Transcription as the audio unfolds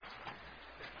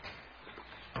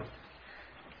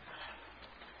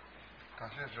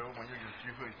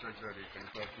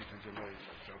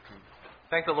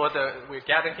Thank the Lord that we're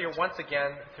gathered here once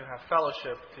again to have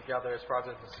fellowship together as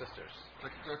brothers and sisters.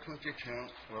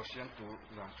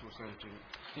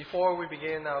 Before we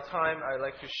begin our time, I'd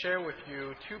like to share with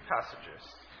you two passages.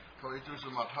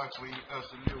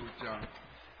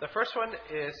 The first one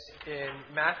is in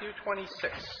Matthew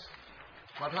 26.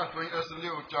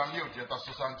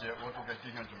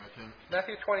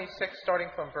 Matthew 26, starting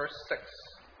from verse 6.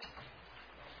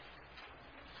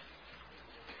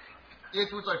 耶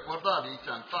稣在伯大尼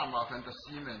讲大麻烦的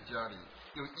西门家里，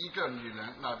有一个女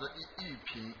人拿着一玉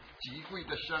瓶极贵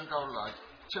的香膏来，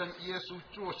趁耶稣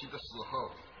坐席的时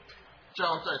候，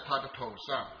浇在他的头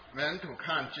上。门徒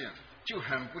看见，就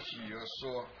很不喜悦，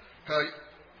说：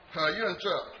可用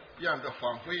这样的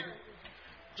枉费？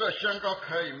这香膏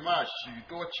可以卖许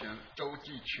多钱，周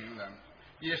济穷人。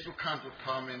耶稣看出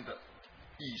他们的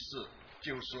意思，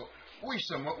就说：为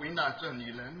什么为难这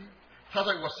女人呢？她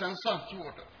在我身上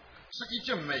做的是一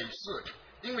件美事，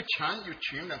因为常有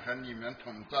穷人和你们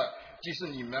同在，即使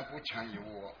你们不常有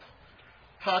我。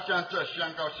他将这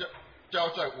香膏浇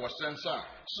在我身上，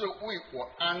是为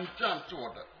我安葬做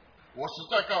的。我实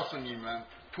在告诉你们，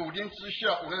普天之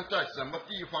下无论在什么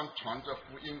地方传着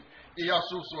福音，也要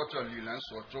述说这女人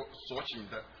所行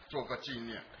的，做个纪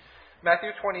念。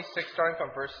 Matthew 26, starting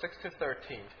from verse 6 to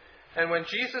 13. And when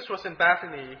Jesus was in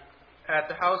Bethany at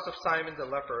the house of Simon the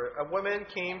leper, a woman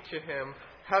came to him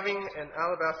having an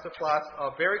alabaster flask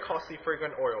of very costly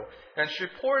fragrant oil, and she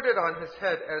poured it on his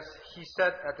head as he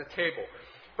sat at the table.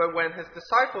 But when his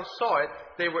disciples saw it,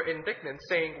 they were indignant,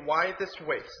 saying, Why this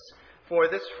waste? For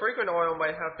this fragrant oil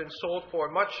might have been sold for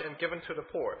much and given to the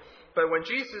poor. But when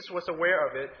Jesus was aware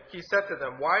of it, he said to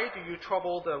them, Why do you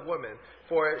trouble the woman?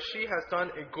 For she has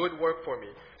done a good work for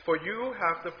me. For you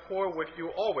have the poor with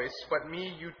you always, but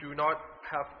me you do not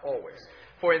have always.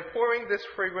 For in pouring this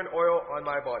fragrant oil on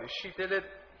my body, she did it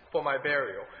for my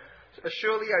burial.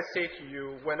 Surely I say to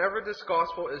you, whenever this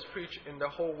gospel is preached in the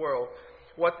whole world,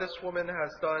 what this woman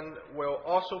has done will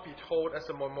also be told as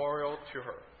a memorial to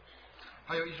her.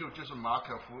 还有一处就是马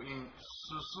可福音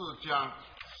14章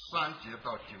3节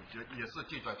到9节，也是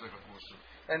记载这个故事。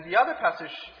 And the other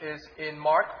passage is in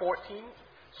Mark 14,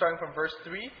 starting from verse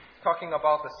 3, talking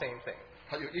about the same thing.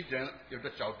 还有一点有的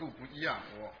角度不一样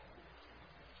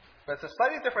But it's a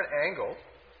slightly different angle.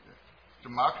 就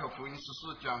马可福音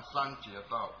14章3节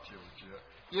到9节，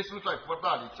耶稣在伯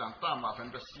大尼讲大麻烦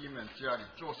的西门家里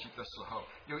坐席的时候，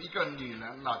有一个女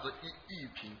人拿着一玉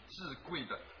瓶至贵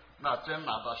的那真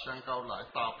拿到香膏来，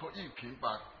打破玉瓶，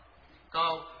把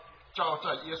膏浇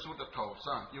在耶稣的头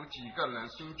上。有几个人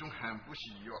心中很不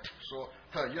喜悦，说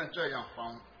可愿这样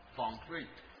枉费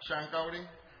香膏呢？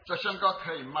这香膏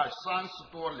可以卖30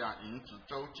多两银子，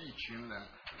周济穷人。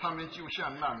他们就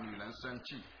向那女人生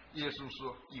气。耶稣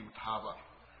说：有他吧，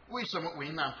为什么为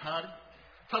难他呢？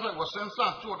他在我身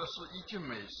上做的是一件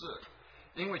美事，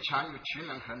因为常有穷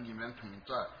人和你们同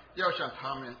在，要向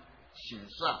他们行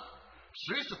善，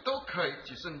随时都可以，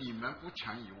只是你们不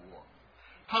常有我。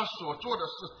他所做的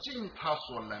是尽他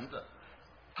所能的，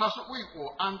他是为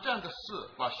我安葬的事，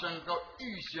把香膏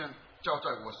预先浇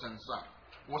在我身上。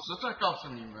我实在告诉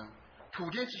你们，普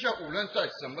天之下无论在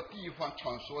什么地方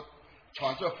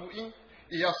传着福音，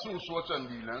也要述说这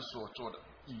女人所做的，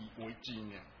以为纪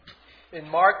念。 In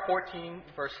Mark 14,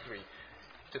 verse 3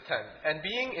 to 10. And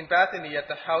being in Bethany at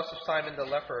the house of Simon the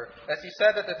leper, as he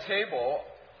sat at the table,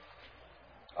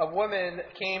 a woman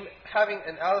came having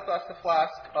an alabaster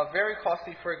flask of very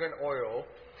costly fragrant oil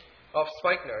of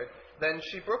spikenard. Then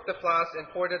she broke the flask and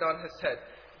poured it on his head.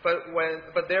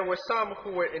 But there were some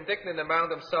who were indignant among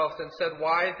themselves and said,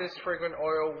 Why was this fragrant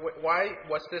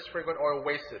oil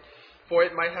wasted? For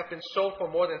it might have been sold for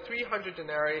more than 300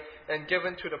 denarii and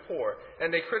given to the poor.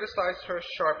 And they criticized her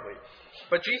sharply.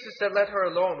 But Jesus said, Let her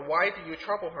alone. Why do you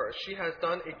trouble her? She has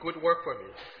done a good work for me.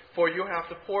 For you have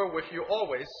the poor with you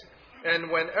always,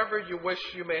 and whenever you wish,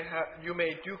 you may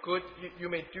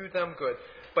do them good.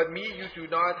 But me you do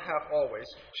not have always.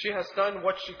 She has done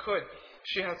what she could.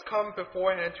 She has come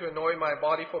beforehand to anoint my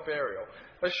body for burial.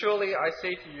 But surely I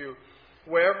say to you,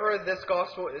 wherever this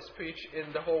gospel is preached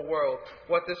in the whole world,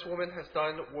 what this woman has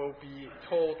done will be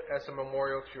told as a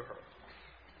memorial to her.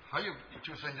 还有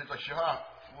就是你在约翰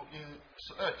福音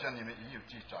12章里面也有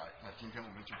记载，那今天我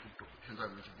们就不读，现在我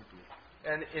们就不读。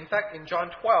 And in fact, in John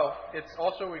 12, it's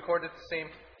also recorded the same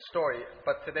story,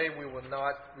 but today we will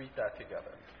not read that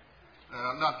together.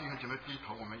 让弟兄姐妹低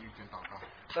头，我们一起祷告。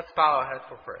 Let's bow our heads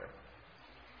for prayer.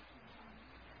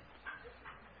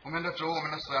 我们的主，我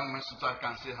们的神，我们实在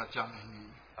感谢和赞美你。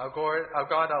Our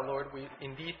God, our Lord, we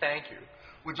indeed thank you.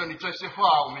 为着你这些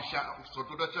话，我们向所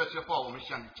读的这些话，我们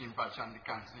向你敬拜，向你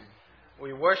感谢。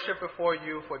We worship before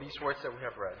you for these words that we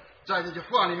have read. 在你的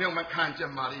话里面，我们看见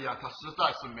玛利亚，她实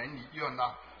在是美女悦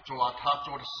纳，主啊，她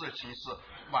做的事情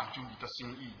是满足你的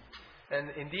心意。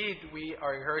And indeed, we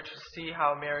are encouraged to see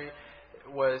how Mary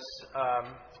was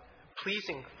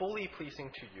fully pleasing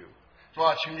to you. 主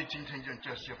啊，请你今天用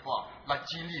这些话来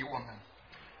激励我们。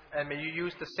And may you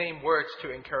use the same words to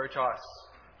encourage us.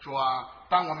 主啊，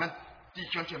当我们弟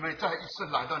兄姐妹再一次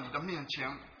来到你的面前，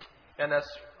 And as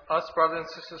us brothers and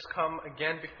sisters come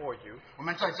again before you, 我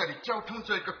们在这里交通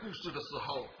这个故事的时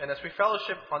候， and as we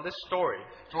fellowship on this story,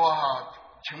 主啊，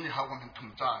请你和我们同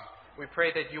在。 we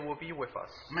pray that you will be with us.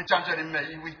 我们将这里每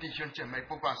一位弟兄姐妹，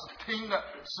不管是听的，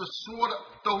是说的，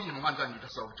都隐放在你的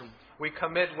手中。 We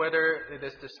commit whether it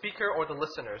is the speaker or the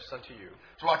listeners unto you,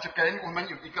 主啊，就给我们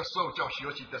有一个受教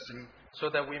学习的心。 so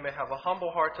that we may have a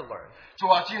humble heart to learn, 主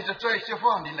啊，借着这些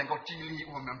话，你能够激励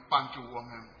我们，帮助我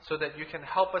们， so that you can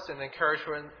help us and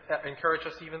encourage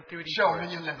us even through these 叫我们 words,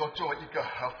 也能够做一个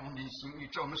合乎你心意，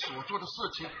叫我们所做的事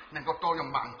情能够都有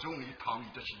满足你、讨你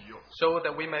的喜悦。 so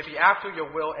that we may be after your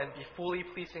will and be fully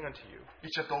pleasing unto you, 一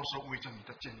切都是为着你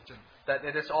的见证， that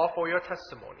it is all for your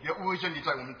testimony, 也为着你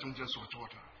在我们中间所做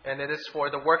的。 and it is for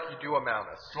the work you do among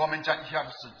us. 主，我们将以下的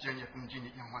时间也恭敬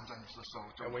你，仰望在你的手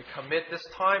And 中。 we commit this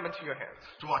time into your hands.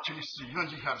 主啊，请你使用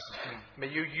以下的时间，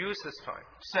 May you use this time,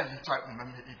 圣灵在我们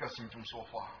每一个心中说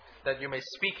话。 that you may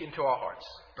speak into our hearts.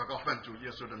 祷告奉主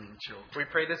耶稣的名求， We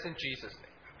pray this in Jesus'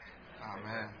 name. 阿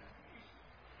门。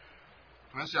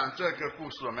我想这个故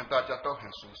事我们大家都很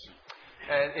熟悉。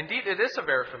 And indeed, it is a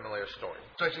very familiar story.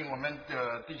 最近我们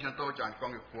的弟兄都讲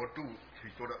关于国度许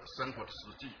多的生活的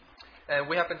实际。 And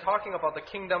we have been talking about the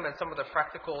kingdom and some of the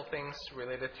practical things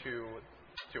related to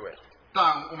it.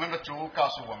 但我们的主告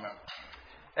诉我们，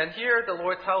 And here the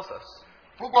Lord tells us,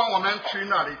 不管我们去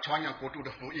那里传扬国度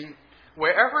的福音，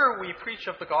 wherever we preach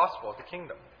of the gospel of the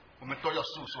kingdom, 我们都要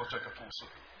诉说这个故事。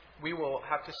 we will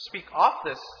have to speak of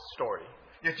this story.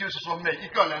 也就是说，每一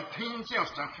个人听见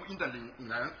神福音的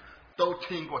人，都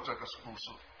听过这个故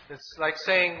事。 It's like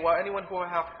saying, well, anyone who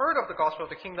have heard of the gospel of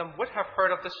the kingdom would have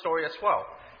heard of this story as well.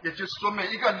 也就是说，每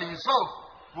一个领受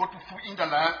国度福音的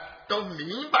人都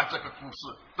明白这个故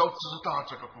事，都知道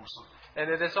这个故事。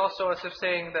 And it is also as if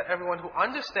saying that everyone who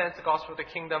understands the gospel of the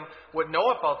kingdom would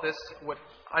know about this, would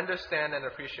understand and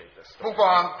appreciate this. 不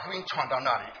管福音传到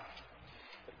哪里，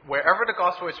 Wherever the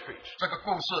gospel is preached, 这个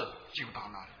故事就到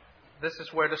哪里。 this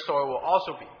is where the story will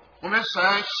also be. 我们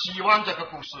神喜欢这个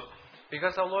故事，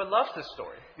 Because our Lord loves this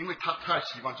story. 因为他太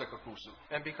喜欢这个故事，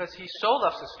 And because He so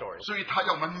loves this story, 所以他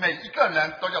要我们每一个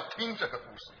人都要听这个故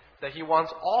事。 that He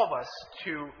wants all of us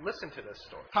to listen to this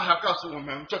story. 他还告诉我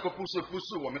们，这个故事不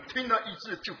是我们听了一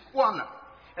次就忘了，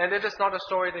 And it is not a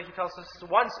story that He tells us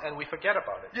once and we forget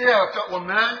about it. 也要叫我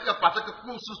们要把这个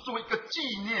故事做一个纪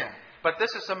念， But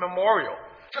this is a memorial,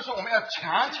 就是我们要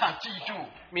常常记住，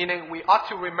 meaning we ought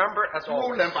to remember as 不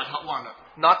always, 能把它忘了。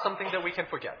 not something that we can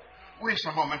forget. 为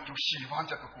什么我们就喜欢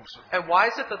这个故事？ And why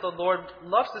is it that the Lord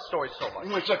loves this story so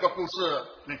因 much? 为这个故事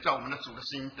能叫我们的主的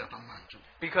心得到满足，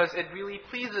 Because it really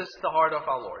pleases the heart of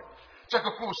our Lord. 这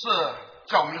个故事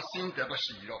叫我们的心得到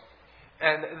喜乐。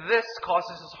 And this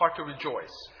causes His heart to rejoice.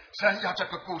 神要这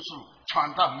个故事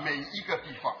传到每一个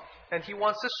地方， And He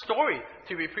wants this story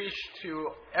to be preached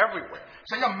to everywhere.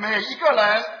 神要每一个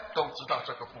人都知道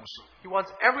这个故事。 He wants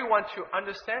everyone to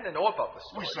understand and know about this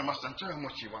为 story. 什么神这么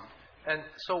喜欢？ And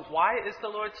so why is the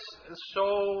Lord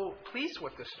so pleased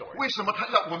with this story? 为什么他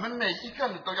要我们每一个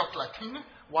人都要来听呢？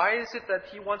 Why is it that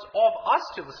He wants all of us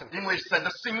to listen to 因 it? 为神的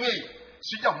心意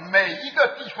是要每一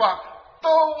个地方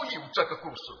都有这个故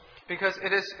事。 Because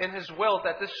it is in His will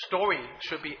that this story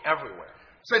should be everywhere.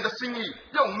 神的心意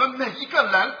要我们每一个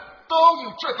人都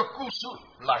有这个故事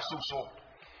来诉说。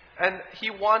 And He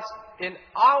wants in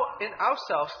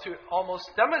ourselves to almost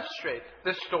demonstrate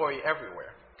this story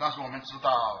everywhere. 但是我们知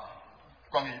道，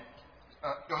关于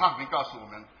约翰福音告诉我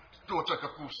们，做这个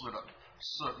故事的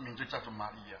是名字叫做玛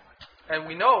利亚。 And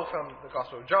we know from the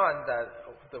Gospel of John that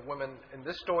the woman in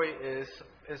this story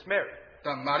is Mary.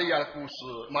 但玛利亚的故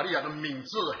事，玛利亚的名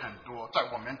字很多，在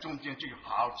我们中间就有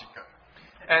好几个。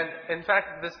 And in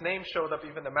fact, this name showed up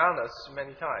even among us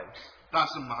many times. 但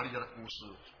是玛利亚的故事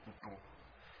不多。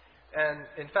 And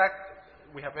in fact,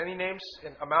 we have many names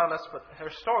among us, but her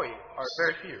story are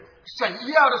very few. 神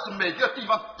要的是每个地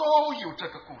方都有这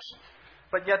个故事，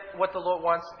 But yet, what the Lord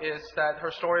wants is that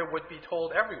her story would be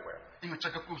told everywhere. 因为这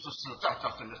个故事实在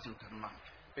叫神的心疼满。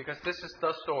 Because this is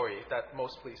the story that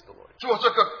most pleased the Lord. 做这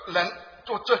个人，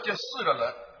做这件事的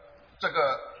人，这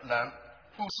个人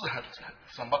不是很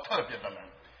什么特别的人，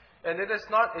 And it is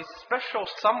not a special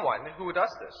someone who does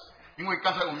this. 因为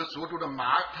刚才我们所读的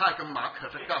马太跟马可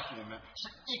在告诉我们，是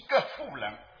一个妇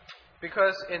人。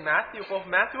Because in Matthew, both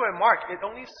Matthew and Mark, it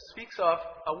only speaks of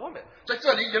a woman. 在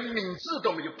这里连名字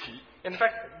都没有提。In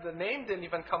fact, the name didn't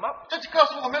even come up. 这就告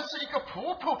诉我们是一个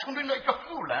普普通通的一个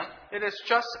妇人。It is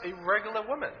just a regular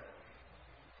woman.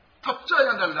 她这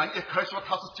样的人也可以说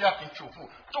她是家庭主妇，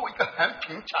做一个很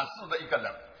平常式的一个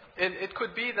人。It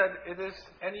could be that it is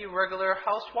any regular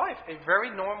housewife, a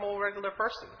very normal, regular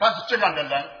person. 但是这样的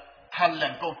人，他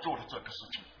能够做的这个事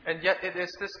情。And yet it is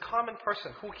this common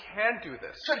person who can do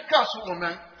this. 这里告诉我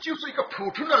们，就是一个普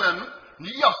通的人，你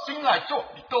要心来做，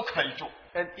你都可以做。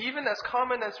And even as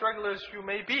common as regular as you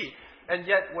may be, and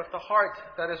yet with the heart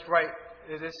that is right,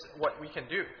 it is what we can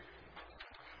do.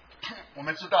 我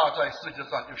们知道，在世界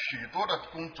上有许多的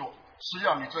工作是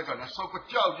要你这个人受过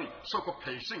教育、受过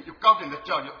培训、有高等的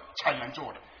教育才能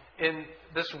做的。In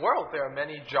this world, there are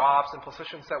many jobs and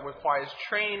positions that requires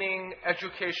training,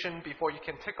 education before you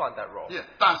can take on that role.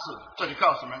 但是这里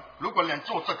告诉我们，如果能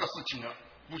做这个事情呢，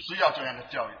不需要这样的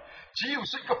教育，只有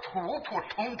是一个普普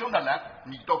通通的人，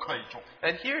你都可以做。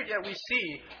And here yet we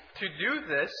see, to do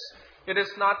this, it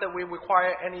is not that we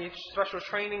require any special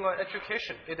training or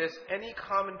education. It is any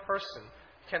common person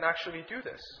can actually do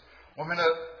this. 我们的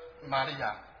玛利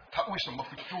亚，她为什么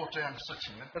会做这样的事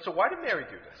情呢？ And so why did Mary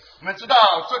do this? 我们知道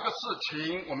这个事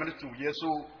情，我们的主耶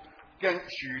稣跟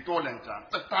许多人讲，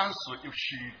在当时有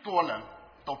许多人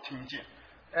都听见。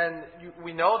And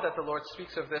we know that the Lord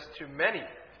speaks of this to many.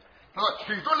 他说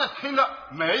许多人听了，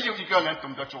没有一个人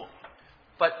懂得做。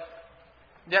 But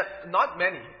yet not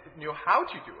many knew how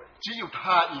to do it. 只有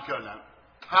他一个人，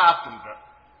他懂得，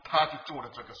他就做了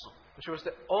这个事。 She was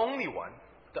the only one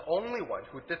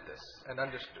who did this and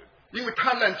understood. 因为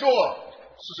他能做，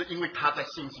是因为他在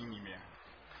信心里面。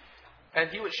 And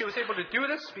she was able to do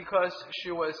this because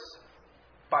she was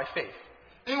by faith.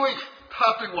 因为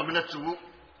他对我们的主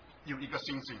有一个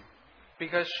信心。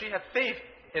 Because she had faith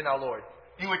in our Lord.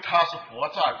 因为他是活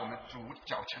在我们主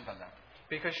脚前的人。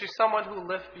 Because she's someone who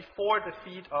lived before the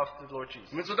feet of the Lord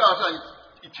Jesus. 我们知道，在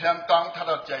以前当他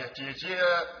的姐姐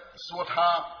说他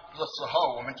的时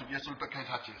候，我们主耶稣都跟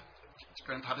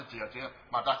他的姐姐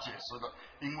马大解释的，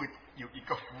因为有一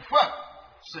个福分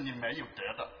是你没有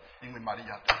得的，因为玛利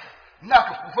亚得的。那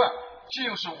个福分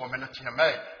就是我们的姐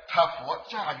妹，她活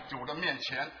在主的面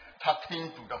前，她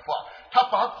听主的话，她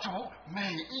把主每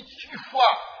一句话，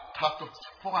她都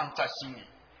放在心里。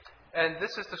And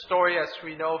this is the story, as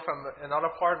we know from another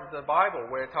part of the Bible,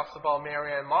 where it talks about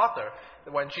Mary and Martha.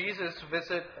 When Jesus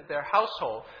visited their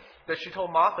household, that she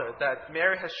told Martha that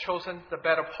Mary has chosen the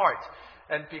better part,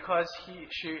 and because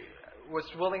she was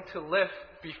willing to live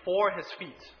before his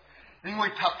feet. 因为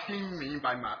她听明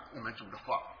白我们主的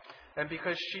话。 And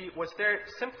because she was there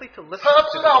simply to listen 她 to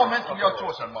知 the 道我 word 们 of 主 the 要 Lord.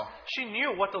 做什么。 She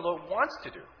knew what the Lord wants to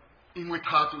do. 因为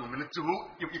她对我们的主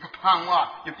有一个盼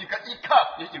望，有一个依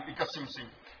靠，也有一个信心。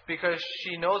 Because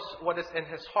she knows what is in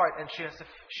his heart, and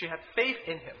she had faith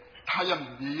in him. 她要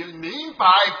明白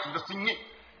主的心意，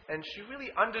 And she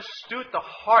really understood the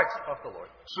heart of the Lord.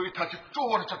 所以她就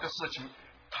做了这个事情，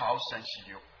讨神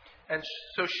喜悦。 And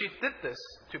so she did this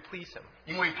to please him.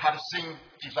 因为她的心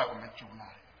就在我们主那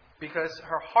里。 Because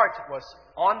her heart was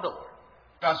on the Lord.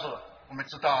 但是我们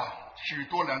知道，许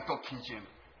多人都听见了，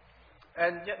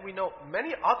 And yet we know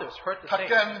many others heard the 他 same.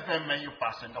 根本没有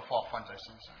把神的话放在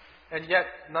身上。 And yet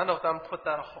none of them put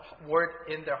that word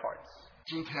in their hearts.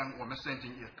 今天我们圣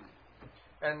经阅读，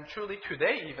 And truly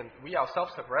today even, we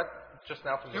ourselves have read just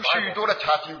now from the 有许 Bible. 多的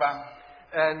查经班。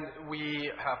 And we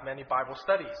have many Bible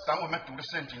studies. 当我们读了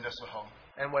圣经的时候，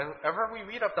 And whenever we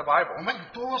read of the 我 Bible, 们有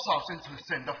多少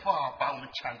神的话把我们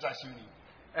藏在心里？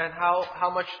 and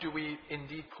how much do we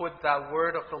indeed put that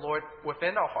word of the Lord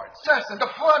within our hearts? 在神的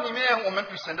话里面，我们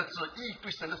对神的旨意、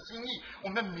对神的心意，我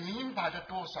们明白了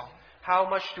多少？ How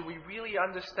much do we really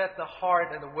understand the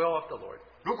heart and the will of the Lord?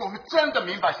 如果我们真的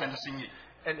明白神的心意，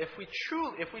 And if we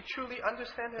truly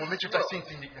understand 我们 His 就在 will, 信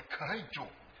心里也可以做。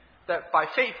 that by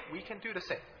faith we can do the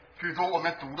same. 比如说，我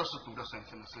们读的是读的神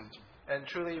的圣经， And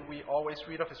truly we always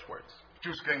read of His words.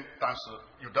 就是跟当时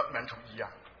有的门徒一样，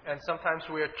 And sometimes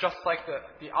we are just like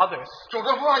the others. 主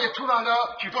的话也出来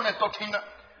了，许多人都听了，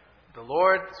 The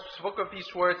Lord spoke of these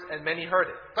words and many heard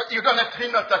it. 但有的人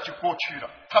听了再就过去了，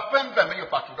他根本没有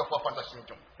把主的话放在心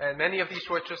中。 And many of these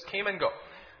words just came and go.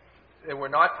 They were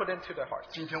not put into their hearts.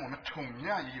 今天我们同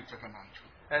样也有这个难处，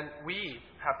 And we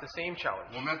have the same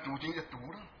challenge. 我们读经也读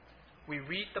了， We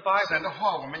read the Bible. 神的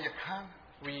话我们也看了，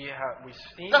 We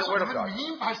see 但 the 是我 Word of 们 God.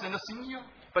 明白神的心意啊，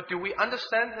 But do we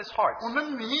understand His heart? 我们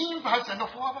明白神的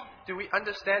话吧。 Do we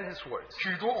understand His words?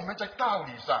 许多我们在道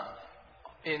理上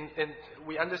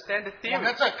we understand the 我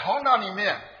们 theory. 在头脑里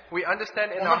面， We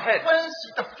understand in 我 our 们 head. 分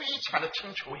析的非常的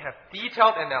清楚 We，have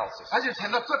detailed analysis. 而且从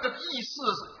了这个意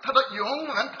思，它的原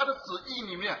文、它的旨意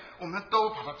里面，我们都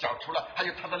把它找出来，还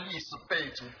有它的历史背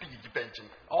景、地理背景，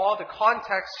 All the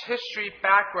context, history,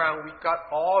 background, we got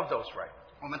all of those right.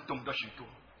 我们懂得许多。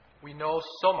 We know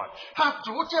so much. 他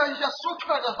逐渐一下说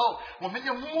出来之后，我们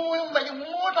又没有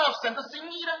摸到神的心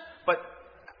意呢？ But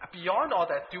beyond all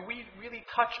that, do we really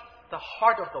touch the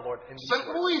heart of the Lord in these 神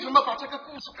words? 为什么把这个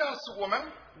故事告诉我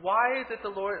们？ Why does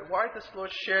the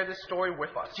Lord share this story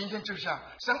with us? 今天就像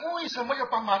神为什么要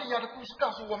把玛利亚的故事告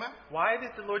诉我们？ Why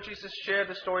did the Lord Jesus share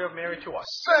the story of Mary to us?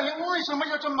 圣灵为什么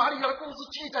要将玛利亚的故事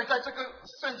记载在这个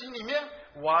圣经里面？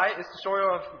 Why is the story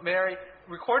of Mary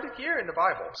recorded here in the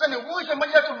Bible? 圣灵为什么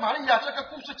要将玛利亚这个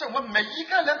故事，叫我们每一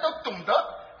个人都懂得？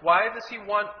 Why does He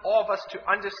want all of us to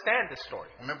understand this story?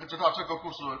 我们不知道这个故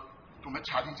事我们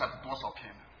查经讲了多少遍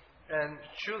了， And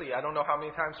truly, I don't know how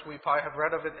many times we probably have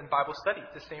read of it in Bible study,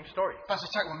 the same story. 但是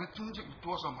在我们中间有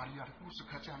多少玛利亚的故事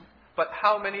可讲呢？ But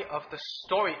how many of the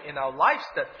story in our lives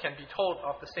that can be told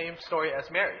of the same story as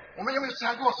Mary? 我们有没有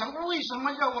想过，神为什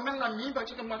么要我们来明白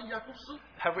这个玛利亚故事？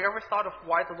 Have we ever thought of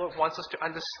why the Lord wants us to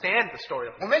understand the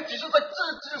story of 我们只是在字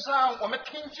句上，我们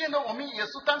听见了，我们也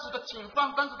是当时的情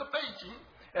况、当时的背景。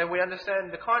 And we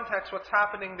understand the context, what's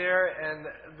happening there, and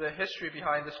the history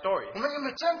behind the story. 我们有没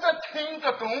有真正听得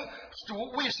懂主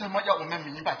为什么要我们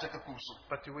明白这个故事？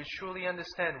 But do we truly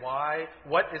understand why?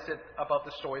 What is it about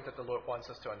the story that the Lord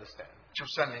wants us to understand? 求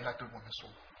圣灵来对我们说，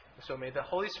 So may the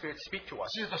Holy Spirit speak to us.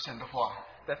 借着神的话，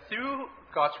 That through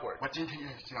God's Word, 我今天也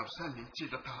想圣灵借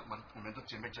着我们的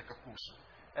姐妹这个故事，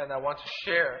 and I want to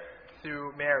share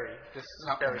through Mary this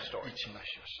让我 very 们 story. 一起来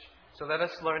学习。 So let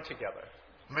us learn together.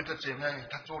 我们的姐妹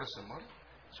她做了什么呢？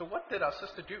 So what did our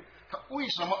sister do? 她为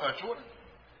什么而做呢？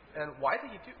 And why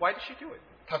did she do it?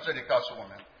 她这里告诉我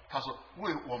们，她是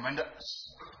为我们的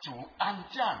主安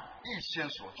葬预先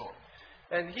所做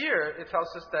的， And here it tells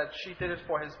us that she did it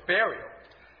for his burial.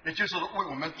 也就是为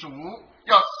我们主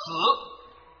要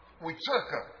死，为这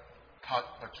个她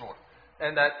而做的。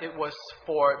 And that it was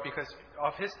because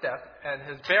of his death and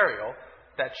his burial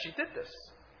that she did this.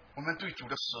 我们对主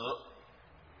的死，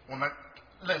我们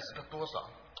认识了多少？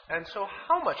 And so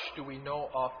how much do we know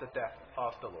of the death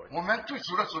of the Lord? 我们对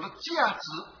主的价值，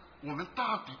我们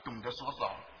到底懂得多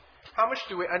少？ How much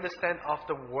do we understand of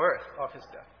the worth of his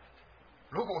death?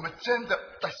 如果我们真的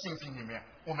在信心里面，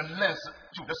我们认识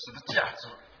主的死的价值，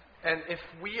 And if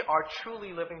we are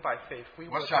truly living by faith, we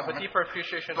我 would 想 have 我 a 们 deeper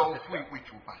appreciation 都 of his 会 death 为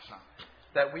主摆上。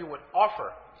 that we would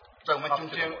offer. 在我们中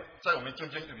间，在我们中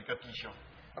间有一个弟兄，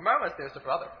 Among us, there's a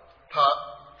brother, 他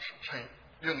很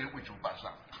愿意为主摆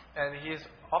上， and he is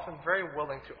often very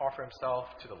willing to offer himself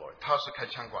to the Lord. 他是开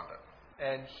餐馆的，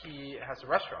 And he has a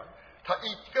restaurant. 他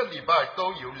一个礼拜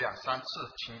都有2-3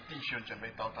次请弟兄姐妹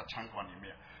到他餐馆里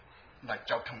面来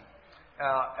交通。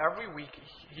 Every week,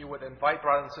 he would invite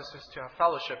brothers and sisters to have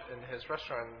fellowship in his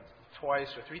restaurant twice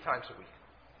or 3 times a week.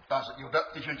 但是有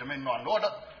的弟兄姐妹软弱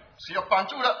的，需要帮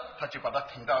助的，他就把他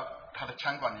请到他的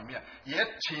餐馆里面，也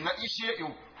请了一些有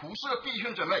服侍的弟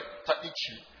兄姐妹在一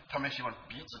起，他们希望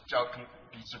彼此交通，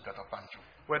彼此得到帮助。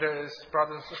 Whether it's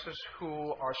brothers and sisters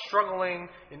who are struggling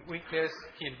in weakness,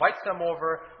 he invites them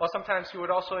over, or sometimes he would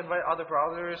also invite other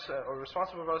brothers or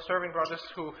responsible brothers, serving brothers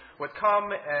who would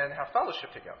come and have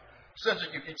fellowship together. 甚至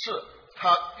有一次，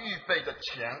他预备的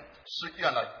钱是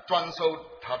用来装修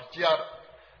他的家的。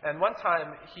 And one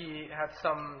time he had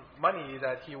some money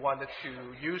that he wanted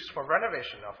to use for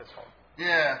renovation of his home.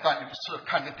 但有一次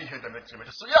看见弟兄姐妹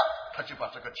的需要，他就把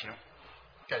这个钱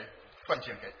奉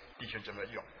献给弟兄姐妹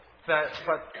用。 But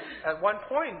at one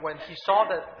point, when he saw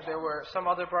that there were some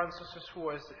other brothers and sisters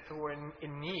who were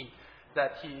in need,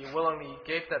 that he willingly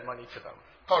gave that money to them.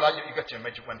 后来有一个姐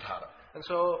妹就问他了， And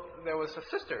so there was a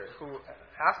sister who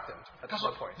asked him at 她 one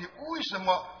说 point,：“ 你为什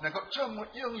么能够这么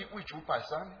愿意为主摆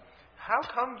上呢 How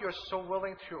come you're so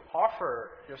willing to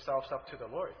offer yourselves up to the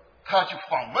Lord?？” 他就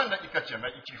反问了一个姐妹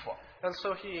一句话， And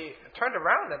so he turned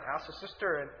around and asked the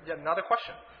sister yet another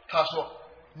question. 他说：“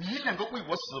你能够为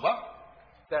我死吗？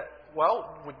 That,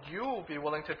 well, would you be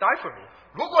willing to die for me?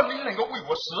 如果你能够为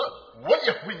我死，我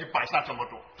也为你摆上这么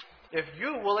多。” If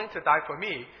you're willing to die for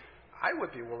me, I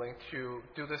would be willing to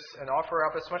do this and offer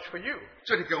up as much for you.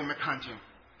 这里给我们看见，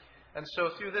 And so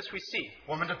through this we see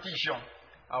我们的弟兄，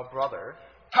 our brother,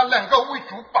 他能够为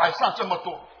主摆上这么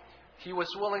多， he was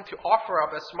willing to offer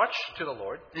up as much to the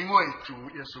Lord 因为主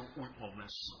耶稣为我们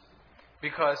死。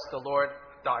 because the Lord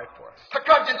died for us. 他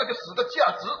看见这个死的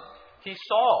价值， He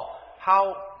saw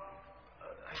how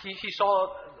he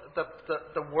saw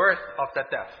the worth of that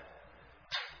death.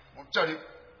 这里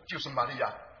就是玛利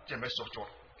亚姐妹所做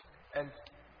的。 And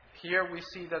here we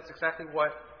see that's exactly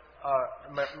what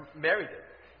Mary did.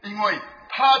 因为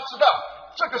她知道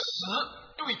这个死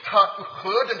对她有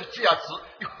何等的价值，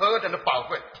有何等的宝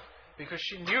贵。 Because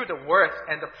she knew the worth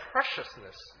and the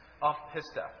preciousness of his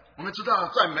death. 我们知道，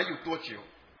在没有多久，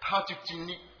她就经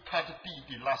历她的弟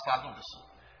弟拉撒路的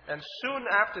死。 And soon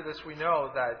after this, we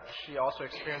know that she also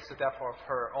experienced the death of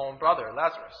her own brother,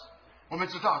 Lazarus. 我们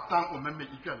知道，当我们每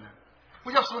一个人，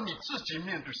不要说你自己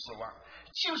面对死亡，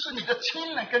就是你的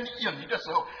亲人跟你远离的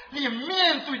时候，你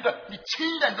面对的你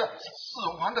亲人的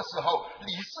死亡的时候、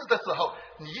离世的时候，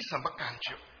你什么感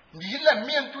觉？你能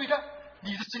面对的，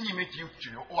你的心里面只有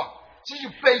绝望，只有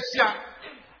悲伤。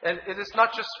 And it is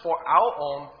not just for our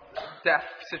own death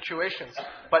situations,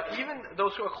 but even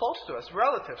those who are close to us,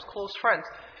 relatives, close friends,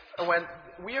 when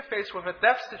we are faced with a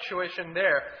death situation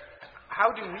there,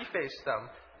 how do we face them?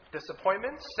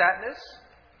 Disappointment, sadness?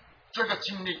 这个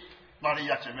经历，玛利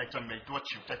亚姐妹在没多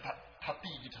久，在她弟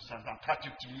弟的身上，她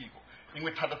就经历过，因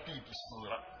为她的弟弟死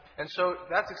了。 And so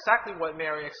that's exactly what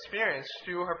Mary experienced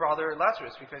through her brother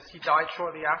Lazarus, because he died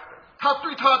shortly after. 她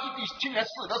对她弟弟亲人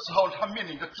死的时候，她面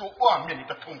临着绝望，面临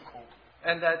着痛苦。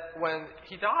 And that when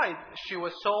he died, she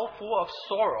was so full of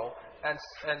sorrow and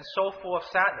so full of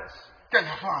sadness. 更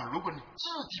何况，如果你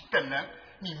自己本人，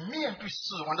你面对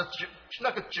死亡的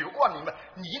那个绝望里面，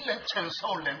你能承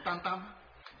受、能担当吗？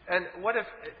 And what if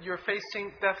you're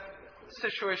facing death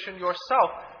situation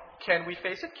yourself? Can we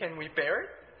face it? Can we bear it?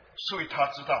 所以他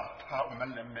知道，我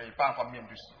们人没办法面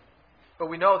对死。 But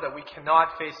we know that we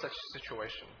cannot face such a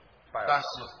situation by 但是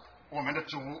ourselves. 我们的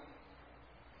主，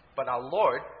 But our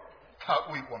Lord, 他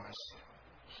为我们死。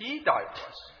 He died for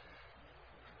us.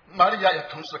 玛利亚也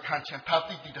同时看见他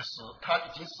弟弟的死，他已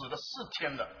经死了4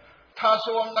天了。他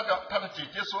说，他的姐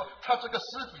姐说，他这个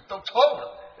尸体都臭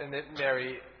了。 And then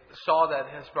Mary saw that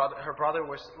her brother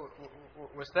was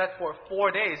dead for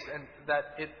 4 days, and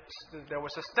that there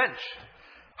was a stench.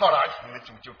 后来我们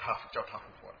主就叫他复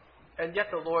活了。 And yet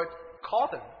the Lord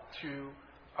called him to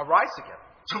arise again.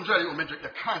 从这里我们就也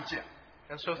看见，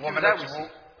 And so 我 through 们的 that 主 we see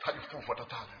他有复活的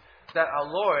大能。 that our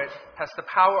Lord has the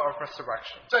power of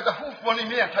resurrection. 在这复活里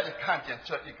面，他也看见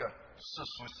这一个是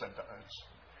属神的儿子。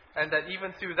 And that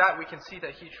even through that we can see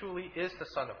that he truly is the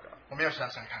Son of God. 我们要想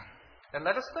想看， And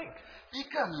let us think. 一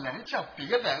个人叫别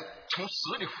人从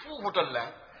死里复活的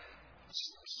人，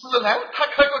死人他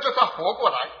开口叫他活过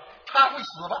来，他会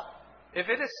死吗？ If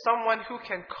it is someone who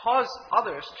can cause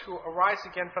others to arise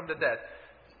again from the dead,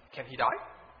 can he die?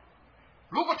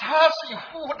 如果他是有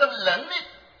复活的能力，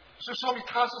就说明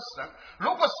他是神。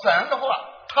如果神的话，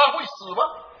他会死吗？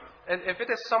 And if it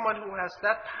is someone who has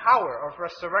that power of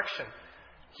resurrection,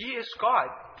 he is God,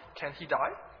 can he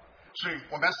die? 所以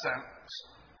我们神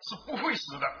是不会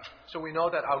死的， So we know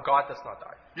that our God does not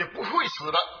die 也不会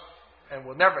死的， and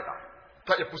will never die.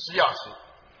 他也不是要死。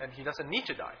 And he doesn't need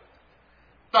to die.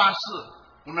 但是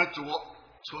我们主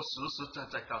说实实在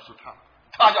在告诉他，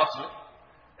他要死，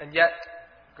 And yet,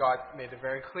 God made it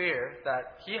very clear that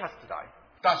he has to die.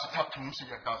 但是他同时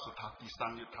也告诉他，第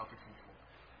3日他会复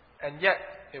活。 And yet,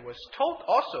 it was told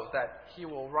also that he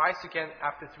will rise again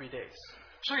after 3 days.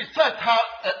 所以在他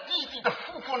弟弟的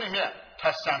复活里面，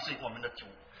他相信我们的主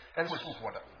会复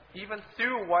活的。 Even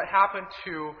through what happened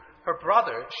to her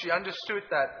brother, she understood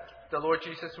that the Lord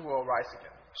Jesus will rise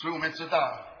again. 所以我们知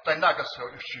道，在那个时候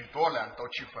有许多人都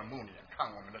去坟墓里看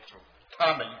我们的主，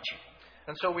他没去。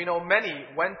 And so we know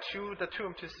many went to the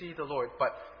tomb to see the Lord,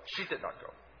 but she did not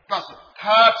go. 但是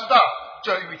他知道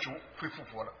这一位主会复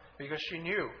活的。 Because she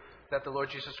knew that the Lord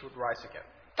Jesus would rise again.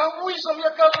 他为什么要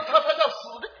告诉他要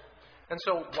死呢？ And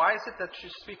so why is it that she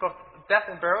speak of death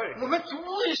and burial? 我们主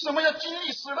为什么要经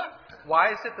历死呢？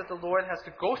 Why is it that the Lord has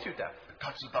to go through death?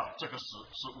 他知道这个死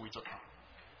是为着他。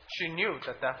 She knew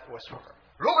that death was for her.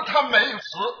 如果他没有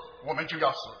死，我们就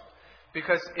要死。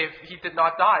 Because if he did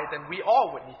not die, then we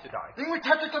all would need to die. 因为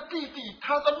他对他弟弟，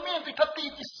他在面对他弟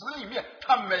弟死里面，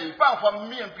他没办法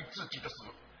面对自己的死。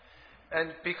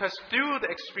 And because through the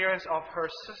experience of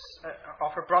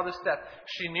her brother's death,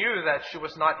 she knew that she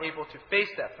was not able to face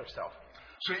death herself.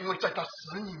 所以，因为在他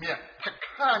死里面，他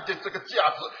看见这个价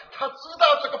值，他知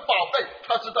道这个宝贝，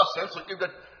他知道神所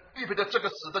预备的这个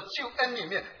死的救恩里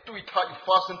面，对他有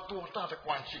发生多大的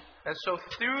关系。 And so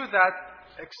through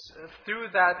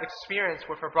that experience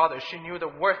with her brother, she knew the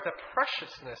worth, the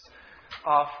preciousness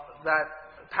of that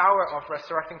power of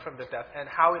resurrecting from the death and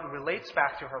how it relates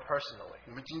back to her personally.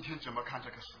 我们今天怎么看这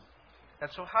个死？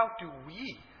 And so how do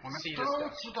we 我们 see this 都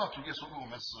death? 知道主耶稣为我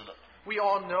们死了， We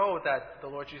all know that the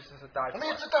Lord Jesus has died 我 for 们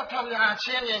也 us. 知道他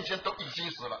2000年前都已经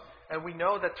死了。 And we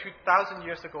know that 2,000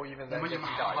 years ago even 我 then 们 he 有没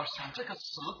有好好 died. 想这个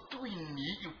死对你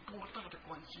有多大的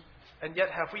关系？ And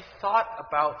yet have we thought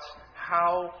about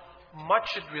how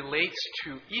much it relates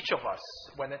to each of us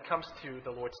when it comes to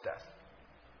the Lord's death?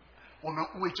 我们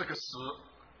为这个死，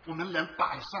我们能摆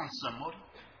上什么呢？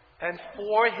 And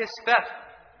for his death,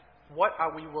 what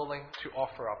are we willing to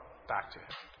offer up back to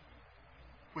him?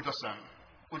 为着神，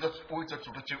为着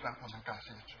主的救恩，我们感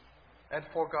谢主。 And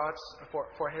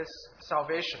for his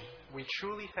salvation, we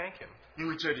truly thank him. 因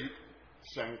为这里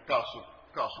神告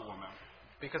诉我们，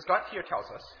 Because God here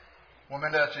tells us 我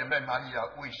们的姐妹玛利亚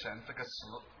为神这个死，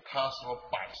她所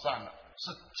摆上的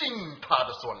是尽她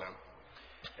的所能。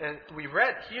 and we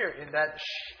read here in that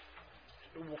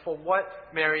for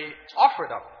what Mary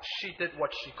offered up, she did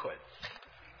what she could.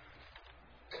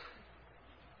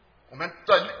 我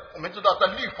们知道，在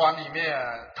律法里面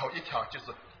头一条就是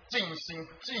尽心、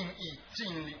尽意、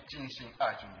尽力、尽心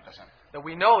爱主你的神。 That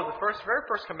we know the very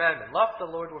first commandment, love the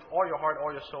Lord with all your heart,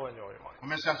 all your soul, and all your mind. 我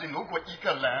们相信，如果一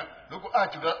个人如果爱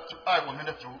爱我们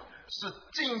的主是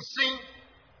尽心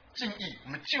尽意，我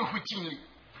们就会尽力。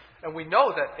 And we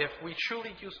know that if we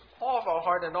truly use all of our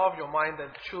heart and all of your mind,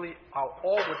 then truly our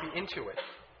all would be into it.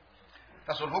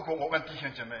 但是如果我问弟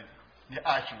兄姐妹，你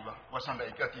爱主了？我想每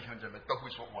一个弟兄姐妹都会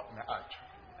说我们爱主。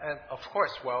 And of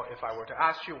course, well, if I were to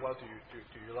ask you, well, do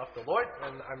you love the Lord?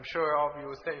 And I'm sure all of you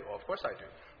would say, well, of course I do.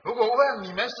 如果问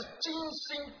你们是尽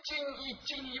心尽意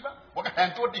尽力吗？我看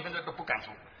很多弟兄姐妹都不敢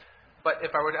说。 But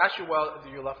if I were to ask you, well, do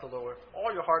you love the Lord with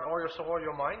all your heart, all your soul, all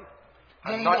your mind?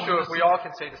 I'm not sure if we all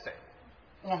can say the same.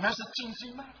 我们是尽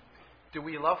心吗？ Do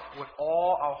we love with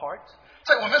all our heart?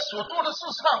 在我们所做的事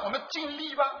上，我们尽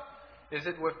力吗？ Is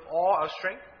it with all our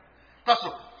strength? 但是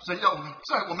神要我们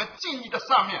在我们尽力的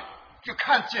上面，就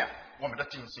看见我们的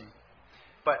尽心。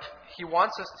 But He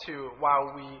wants us to,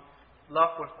 while we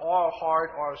love with all our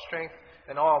heart, all our strength,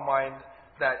 and all our mind,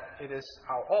 that it is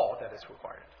our all that is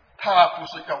required. 他不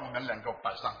是要我们能够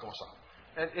摆上多少，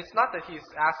 And it's not that He's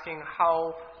asking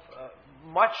how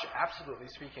much, absolutely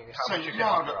speaking, how much you 神 can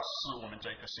要 offer 的 up. 是我们这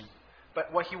个心。 But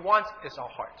what He wants is our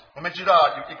heart. 我们知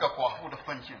道有一个寡妇的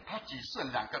奉献，她只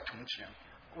剩2个铜钱，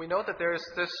 We know that there is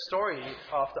this story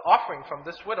of the offering from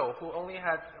this widow who only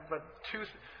had but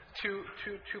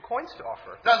two coins to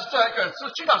offer. 但是这个是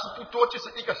虽然是不多，就是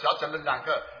一个小小的2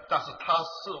个，但是它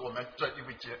是我们这一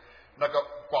位那个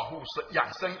寡妇是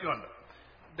养生用的。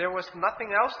 There was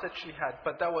nothing else that she had,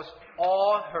 but that was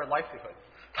all her livelihood.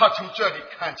 她从这里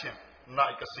看见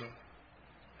那一个心。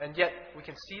 And yet we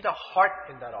can see the heart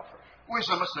in that offering. 为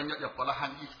什么神要伯拉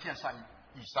罕献上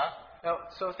以撒？ Now,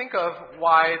 so think of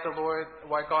why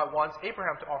God wants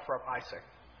Abraham to offer up Isaac.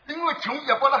 因为从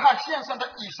亚伯拉罕献上的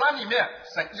以撒里面，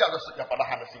神要的是亚伯拉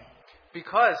罕的心。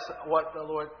 Because what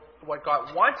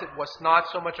God wanted was not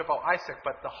so much about Isaac,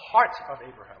 but the heart of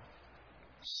Abraham.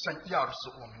 神要的是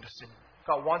我们的心，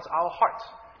 God wants our heart.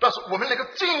 但是我们能够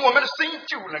尽我们的心，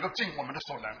就能够尽我们的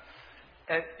所能。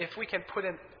 And if we can put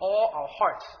in all our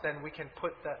hearts, then we can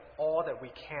put that all that we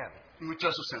can. 因为这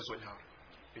是神所要的。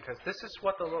 Because this is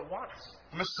what the Lord wants.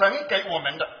 我们神给我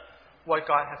们的， What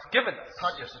God has given us.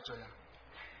 他也是这样，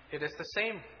 It is the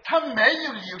same. 他没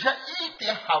有留下一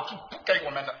点好处不给我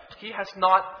们的。 He has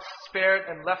not spared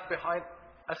and left behind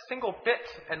a single bit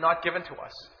and not given to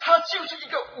us. 他就是一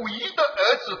个唯一的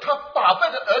儿子，他宝贝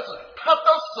的儿子，他都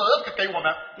舍得给我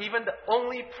们。 Even the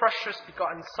only precious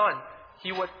begotten Son,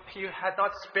 He had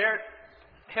not spared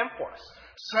Him for us.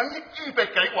 神预备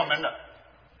给我们的，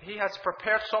 He has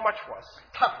prepared so much for us,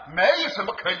 他没有什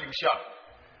么可以留下的。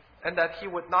 and that He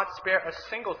would not spare a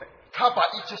single thing. 他把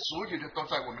一切所有的都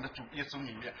在我们的主耶稣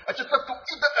里面，而且他独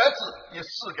一的儿子也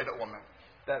赐给了我们，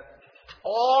 That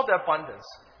all the abundance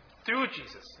through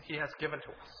Jesus He has given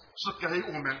to us. 是给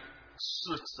我们，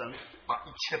是神把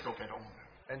一切都给了我们。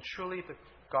 And truly,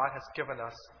 God has given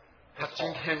us 他 His 今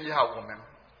all. 天要我们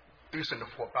对神的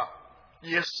回报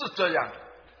也是这样的。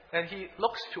 And He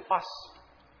looks to us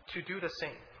to do the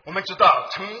same. 我们知道，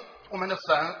从我们的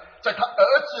神在他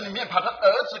儿子里面，把他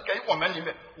儿子给我们里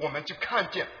面，我们就看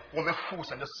见我们父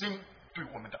神的心对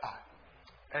我们的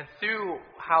爱。 And through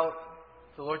how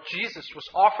the Lord Jesus was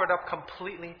offered up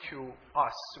completely to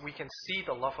us, we can see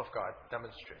the love of God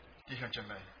demonstrated. 弟兄姐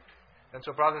妹， And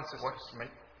so, brothers and 我 sisters,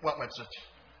 没问问自己，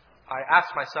 I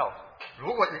ask myself,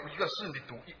 如果有一个是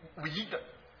你唯一的，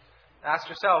 ask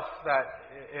yourself that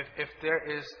if there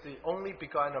is the only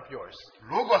begotten of yours,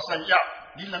 如果神要，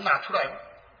你能拿出来吗？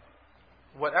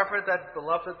 whatever that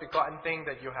beloved begotten thing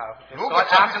that you have, if 如果 God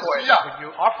传福 asks 音 for 的 it, 需要， would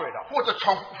you offer it up? 或者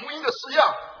传福音的需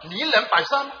要，你能摆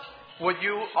上吗？ Would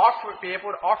you be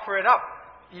able to offer it up?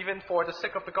 even for the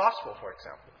sake of the gospel, for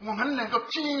example. 我们能够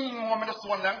尽我们的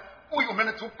所能为我们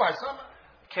的主摆上吗？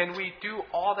 Can we do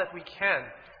all that we can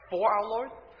for our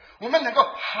Lord? 我们能够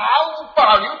毫无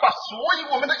保留把所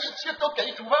有我们的一切都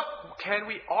给主吗？ Can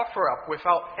we offer up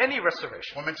without any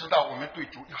reservation? 我们知道我们对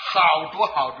主有好多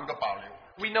好多的保留，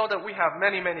 We know that we have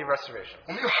many, many reservations.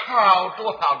 我们有好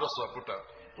多好多舍不得，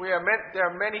 There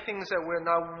are many things that we're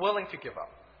not willing to give up.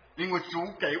 因为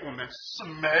主给我们是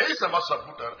没什么舍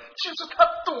不得的。其实他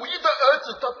独一的儿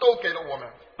子他都给了我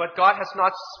们。 But God has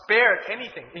not spared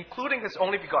anything, including His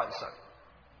only begotten Son.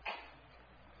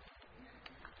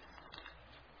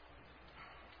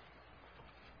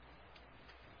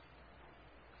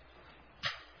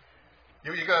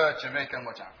 有一个姐妹跟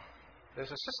我讲，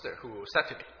 There's a sister who said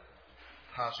to me,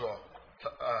 她说，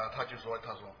她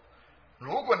说，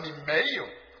如果你没有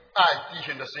爱弟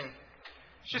兄的心，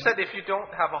 she said, if you don't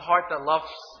have a heart that loves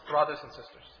brothers and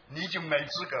sisters, 你就没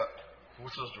资格服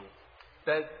侍主。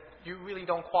 that you really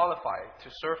don't qualify to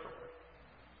serve the Lord.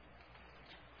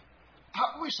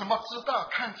 她为什么知道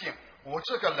看见我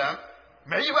这个人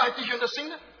没有爱弟兄的心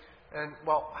呢？ And,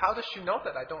 well, how does she know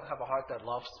that I don't have a heart that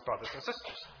loves brothers and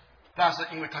sisters? 但是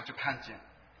因为她就看见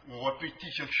我对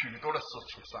弟兄许多的事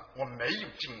情上，我没有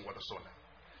尽我的所能。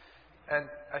 And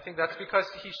I think that's because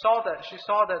she saw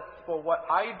that for what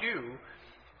I do,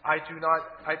 I did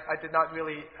not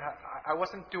really, I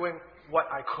wasn't doing what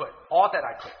I could, all that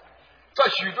I could. 在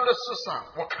许多的事上，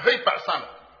我可以摆上的，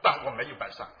但我没有摆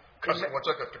上。可是我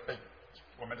这个就被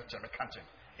我们的姐妹看见。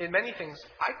 In many things,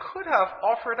 I could have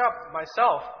offered up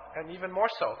myself, and even more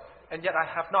so, and yet I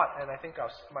have not. And I think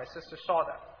my sister saw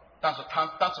that. 但是她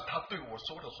对我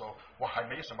说的时候，我还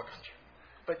没有什么感觉。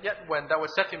 But yet, when that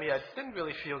was said to me, I didn't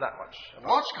really feel that much.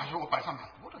 我只感觉我摆上蛮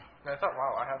多的。 And I thought,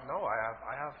 wow, I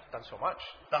have done so much.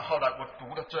 但后来我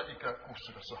读了这一个故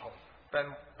事的时候，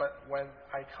 But when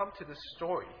I come to this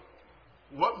story,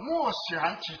 我默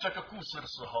想起这个故事的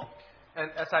时候，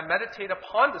 and as I meditate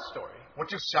upon the story, 我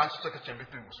就想起这个姐妹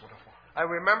对我说的话。 I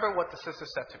remember what the sister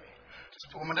said to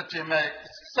me. 我们的姐妹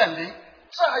圣灵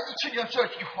再一次用这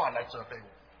句话来责备我。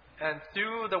 And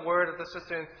through the word of the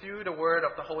sister and through the word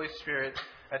of the Holy Spirit,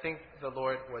 I think the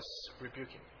Lord was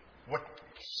rebuking me. 我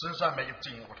实在没有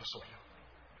尽我的所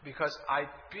能， Because I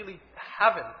really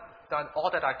haven't done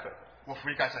all that I could. 我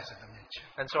悔改在神的面前。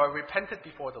 And so I repented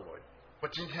before the Lord. 我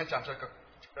今天讲这个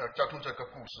交通这个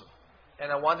故事， And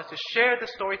I wanted to share the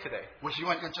story today. 我希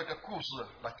望用这个故事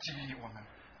来激励我们。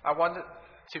 I wanted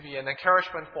to be an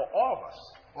encouragement for all of us.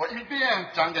 我一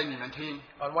边讲给你们听，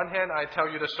 On one hand, I tell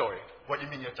you the story. 我一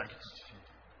边也讲给自己听。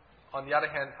 On the other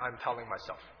hand, I'm telling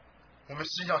myself. 我们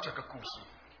需要这个故事，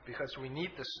 Because we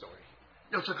need this story.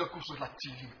 用这个故事来激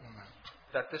励我们。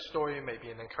 That this story may be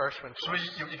an encouragement to 所 us.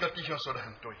 以有一个弟兄说的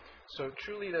很对， So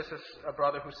truly this is a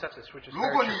brother who said this, which is 如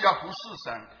very 果你 true. 要服侍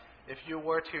神， If you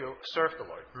were to serve the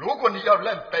Lord, 如果你要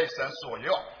能被神所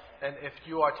用， and if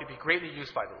you are to be greatly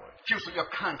used by the Lord, 就是要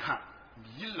看看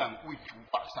你能为主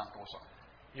摆上多少。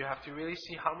 you have to really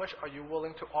see how much are you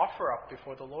willing to offer up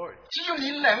before the Lord. 只有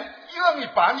你能愿意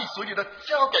把你所有的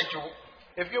交给主，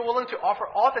 If you're willing to offer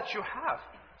all that you have,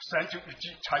 神就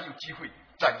才有机会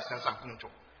在你身上工作。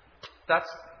 that's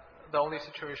the only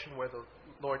situation where the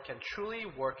Lord can truly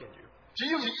work in you. 只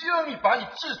有你愿意把你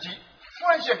自己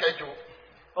奉献给主，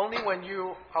 Only when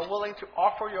you are willing to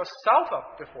offer yourself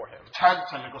up before Him,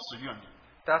 才能够使用你。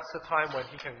 that's the time when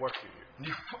He can work through you. 你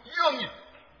愿意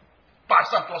摆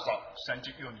上多少，神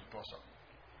就用你多少。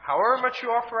 However much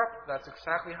you offer up, that's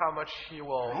exactly how much He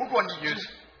will 如果你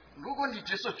use.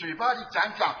 只是嘴巴里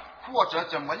讲讲，或者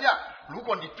怎么样，如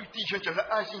果你对弟兄姐妹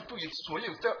爱心，对所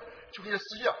有的这些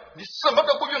需要，你什么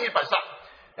都不愿意摆上，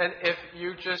 And if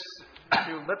you just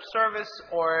do lip service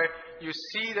or you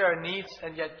see their needs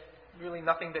and yet really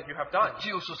nothing that you have done.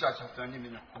 就是在神里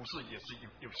面不是也是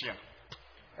有限的。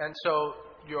 And so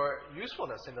your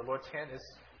usefulness in the Lord's hand is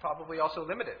probably also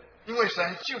limited. 因为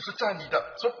神就是在你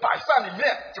的所摆上里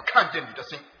面就看见你的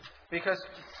心。 Because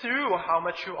through how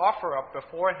much you offer up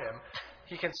before Him,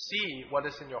 He can see what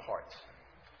is in your heart.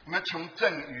 我们从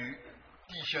赠与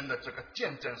弟兄的这个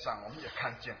见证上，我们也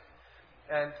看见，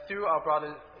 And through our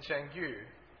brother Zhang Yu's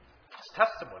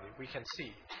testimony, we can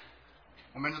see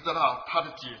我们就知道他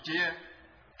的姐姐，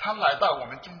她来到我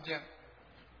们中间，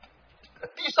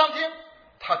第3天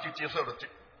他就接受了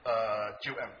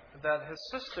救恩。 that his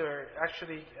sister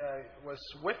actually was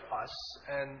with us,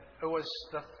 and it was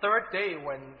the 3rd day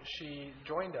when she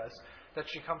joined us that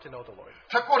she come to know the Lord.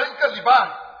 才过了1个礼拜，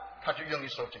他就愿意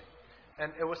受浸。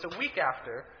 And it was a week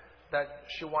after that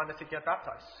she wanted to get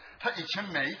baptized. 他以前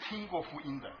没听过福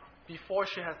音的， before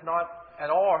she has not at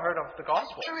all heard of the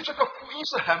gospel. 对这个福音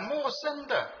是很陌生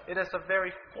的。 It is a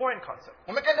very foreign concept.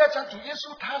 我们跟大家讲主耶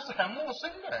稣，他是很陌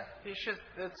生的。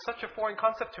 It's such a foreign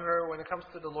concept to her when it comes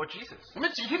to the Lord Jesus. 我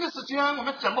们几天的时间，我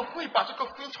们怎么会把这个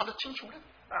福音传得清楚呢？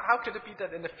 How could it be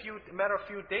that in a matter of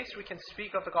few days we can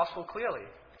speak of the gospel clearly?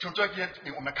 从这边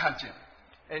我们看见，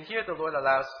 And here the Lord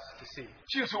allows us to see.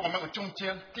 就是我们中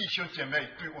间弟兄姐妹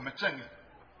对我们正义，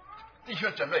弟兄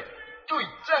姐妹对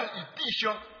正义弟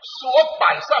兄所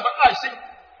摆上的爱心。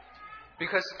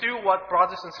 Because through what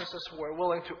brothers and sisters were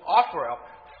willing to offer up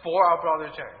for our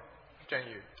brother Zheng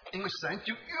Yu. 因为神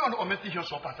就用了我们弟兄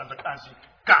所摆上的爱心，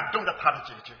感动了他的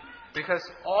姐姐。 Because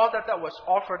all that was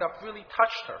offered up really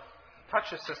touched her,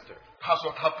 touched his sister. 他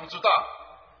说他不知道，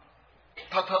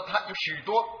他有许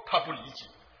多他不理解。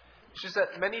 She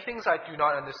said, many things I do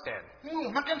not understand. 因为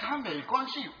我们跟他没关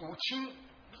系，无亲，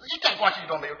一点关系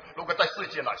都没有。如果在世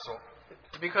界来说，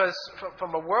 Because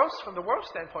from the world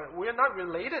standpoint, we are not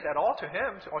related at all to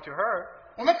him or to her.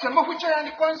 我们怎么会这样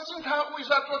的关心他？为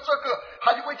啥做这个？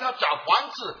还为他找房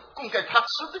子供给他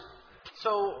吃的？ So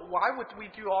why would we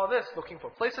do all this? Looking for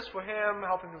places for him,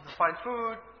 helping him to find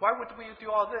food. Why would we do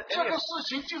all this? 这个事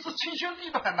情就是亲兄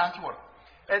弟都很难做的。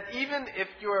 And even if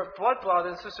you're blood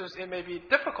brothers and sisters, it may be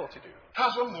difficult to do. 他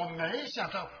说：“我没想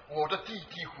到我的弟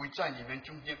弟会在你们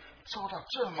中间受到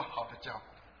这么好的教。”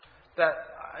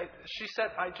 She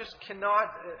said, I just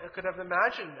could have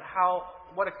imagined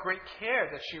what a great care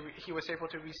that he was able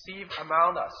to receive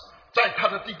among us. 在他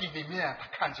的弟弟里面，他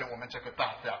看见我们这个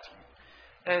大家庭。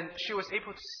 And she was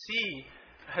able to see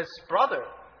his brother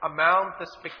among this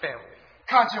big family.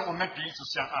 看见我们彼此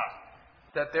相爱。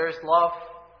 That there is love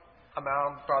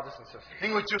among brothers and sisters.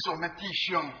 因为就是我们弟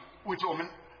兄为着我们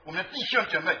的弟兄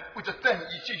姐妹为着正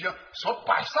义弟兄所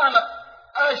摆上的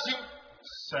爱心，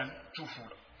神祝福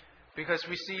了。 Because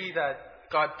we see that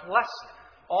God blessed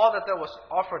all that was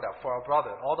offered up for our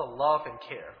brother, all the love and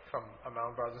care from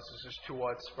among brothers and sisters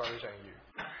towards brother Zheng Yu.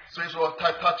 所以说，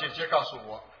他姐姐告诉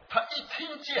我，他一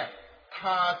听见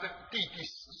他的弟弟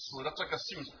死了这个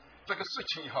事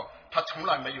情以后，他从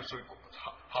来没有睡过，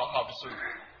好好的睡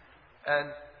过。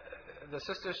 And the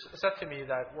sisters said to me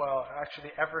that, well,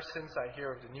 actually, ever since I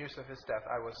hear of the news of his death,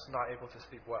 I was not able to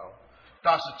sleep well.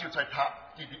 但是就在他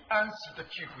弟弟安息的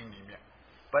聚会里面。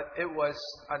 But it was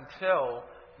until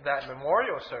that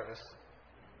memorial service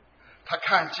他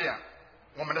看见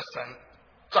我们的神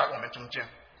在我们中间，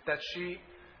 that she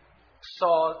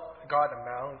saw God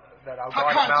among our 他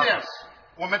God 看 among 见 us,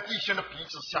 我们弟兄的彼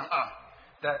此相爱，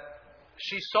 that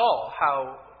she saw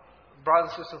how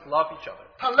brothers and sisters love each other.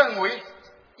 他认为，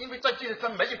因为在这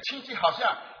里没有亲戚，好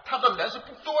像他的人是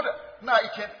不多的，那一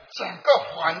天整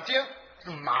个房间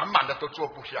满满的都坐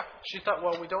不下。 She thought,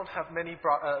 well, we don't have many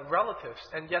relatives,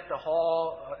 and yet the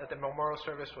hall at the memorial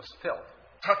service was filled.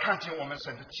 他看见我们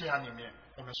神的家里面，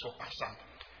我们所摆上的，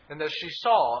 And that she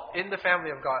saw in the family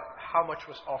of God how much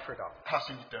was offered up. 他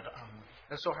心里得了安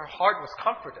慰。 And so her heart was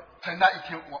comforted. 在那一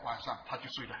天晚上，他就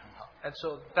睡得很好。 And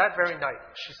so that very night,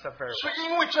 she slept very 所 well. 以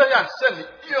因为这样，圣灵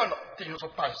用了弟兄所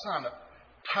摆上了，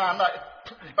他那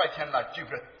礼拜天来聚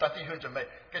会，当弟兄姊妹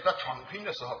给他传福音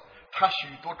的时候，他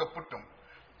许多都不懂，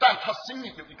但他心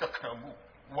里有一个渴慕，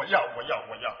我要。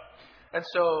 And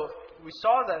so we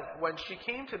saw that when she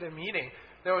came to the meeting,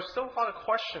 there were still a lot of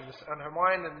questions on her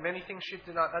mind and many things she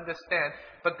did not understand.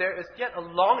 But there is yet a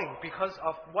longing because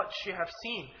of what she has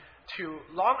seen to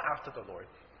long after the Lord.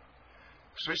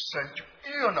 所以神就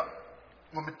用了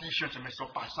我们弟兄姊妹所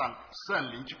摆上，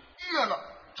圣灵就用了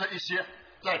这一些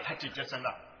在他姐姐身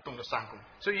上动的善功。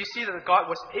 So you see that God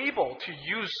was able to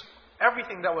use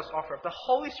everything that was offered up. The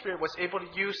Holy Spirit was able to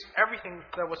use everything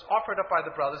that was offered up by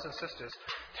the brothers and sisters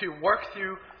to work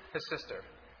through his sister.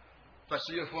 在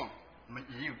10月份，我们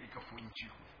也有一个福音聚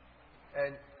会。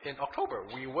 And in October,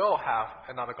 we will have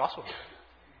another gospel meeting.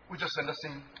 为着神的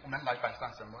心，我们来摆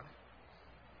上什么呢？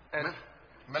 And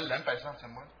我们能摆上什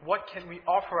么呢？ what can we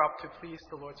offer up to please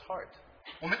the Lord's heart?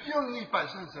 我们愿意摆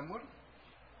上什么呢？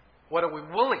 What are we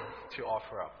willing to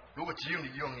offer up? 如果只有你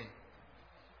愿意，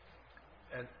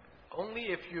 And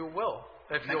only if you will,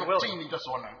 if 能 you're 够尽 willing 你的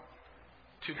所能，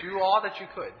 to do all that you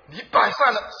could, 你摆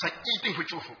上了，神一定会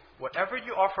祝福。 whatever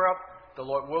you offer up, the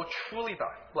Lord will truly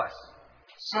bless.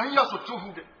 神要所祝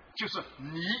福的，就是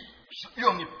你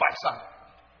愿意摆上的。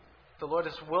 The Lord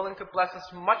is willing to bless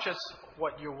as much as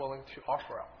what you're willing to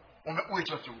offer up. 我们为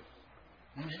着主，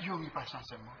你愿意摆上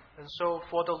什么？ And so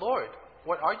for the Lord,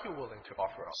 what are you willing to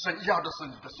offer up? 神要的是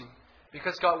你的心，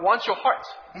 Because God wants your heart.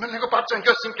 我们能够把整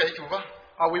个心给主吧。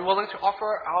 Are we willing to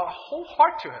offer our whole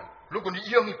heart to Him? 如果你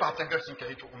愿意把整个心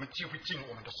给主，我们就会尽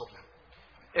我们的所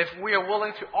能。 If we are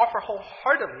willing to offer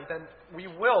wholeheartedly, then we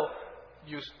will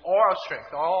use all our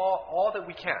strength, all that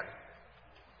we can.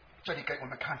 这里给我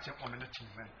们看见我们的姐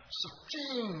妹是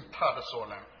尽她的所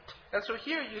能。 And so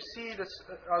here you see this,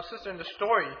 our sister in the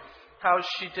story, how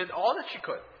she did all that she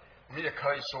could. 我们也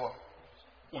可以说，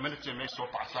我们的姐妹所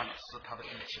摆上的是她的一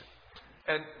切。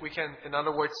 And we can, in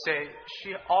other words, say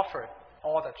she offered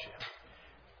all that she had.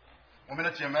 我们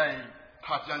的姐妹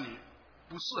她家里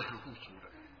不是很富足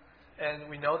的， And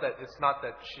we know that it's not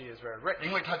that she is very rich.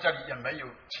 因为她家里也没有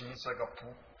请这个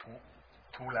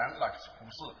仆人来服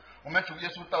侍。我们主耶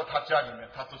稣到她家里面，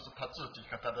她都是她自己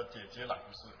和她的姐姐来服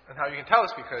侍。 And how you can tell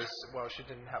is because, well, she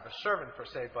didn't have a servant per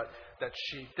se, but that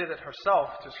she did it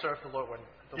herself to serve the Lord when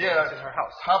the Lord was in her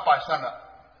house. 她摆上了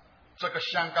这个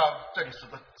香膏，这里是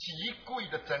个极贵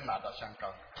的真拿的香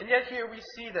膏。 And yet here we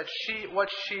see that what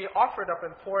she offered up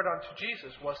and poured onto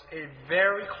Jesus was a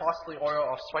very costly oil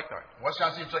of spikenard. 我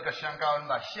相信这个香膏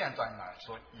现在来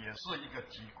说也是一个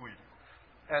极贵的。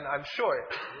 And I'm sure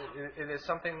it is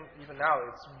something, even now,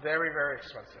 it's very, very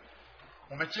expensive.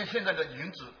 我们现在的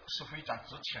银子是非常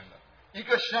值钱的，一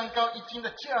个香膏一斤的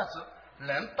价值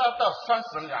能达到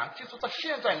30两，就是在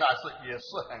现在来说也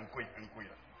是很贵很贵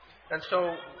的。 And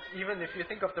so, even if you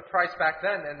think of the price back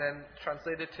then and then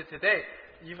translate it to today,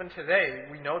 even today,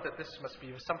 we know that this must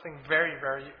be something very,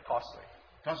 very costly.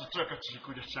 但是这个极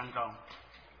贵的香膏，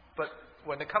 But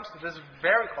when it comes to this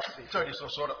very costly, 这里所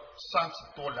说的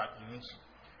30多两银子，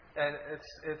 and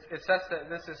it says that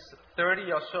this is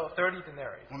 30 or so, 30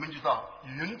 denarii. 我们知道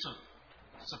银子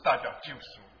是代表救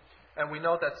赎， And we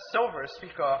know that silver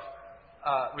speak of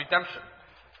redemption.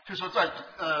 就说在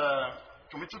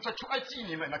我们就在出埃及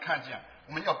里面来看见，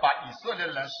我们要把以色列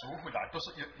人赎回来，都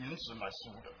是用银子来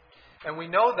赎的。 And we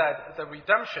know that the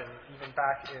redemption, even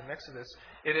back in Exodus,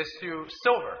 it is through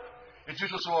silver. 也就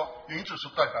是说，银子是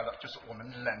代表的就是我们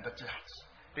人的价值，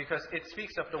 Because it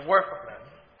speaks of the worth of man.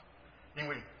 因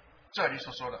为这里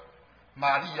所说的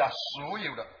玛利亚所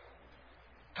有的，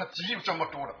她只有这么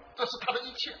多的，这是她的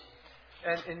一切。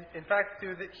 And in fact,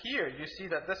 here you see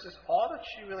that this is all that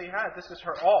she really had. This is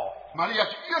her all. 玛利亚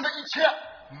就用了一切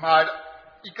买了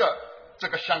一个这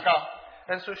个香膏，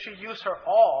 And so she used her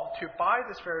all to buy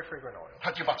this very fragrant oil.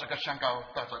 她就把这个香膏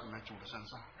倒在我们主的身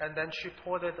上， And then she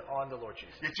poured it on the Lord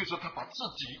Jesus. 也就是说，她把自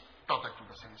己倒在主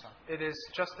的身上， It is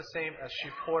just the same as she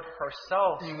poured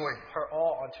herself, 因为 her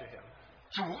all onto him.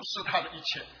 主是她的一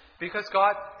切， Because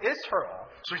God is her all.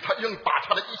 所以她把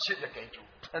她的一切也给主。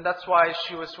 And that's why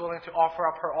she was willing to offer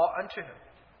up her all unto him.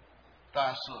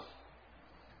 但是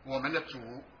我们的主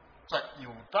在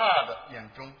犹大的眼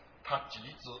中，他只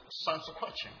值30块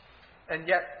钱。 And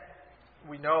yet,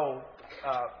 we know,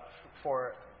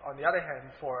 on the other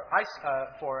hand, for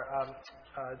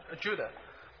Judah,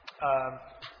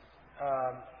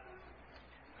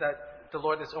 that the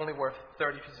Lord is only worth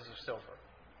 30 pieces of silver.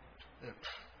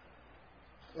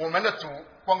 我们的主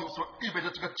光说预备的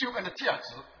这个救恩的价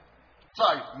值，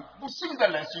在不信的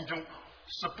人心中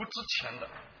是不值钱的。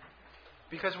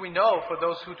 Because we know, for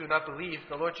those who do not believe,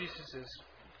 the Lord Jesus is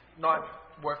not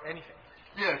worth anything.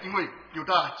 因为犹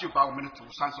大就把我们的主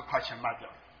30块钱卖掉，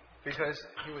 Because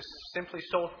he was simply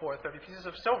sold for 30 pieces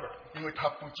of silver. 因为他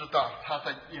不知道他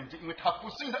在眼睛，因为他不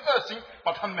信的恶心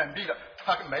把他蒙蔽了，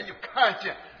他没有看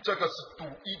见这个是独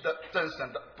一的真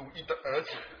神的独一的儿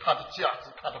子，他的价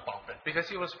值，他的宝贝。 Because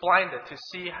he was blinded to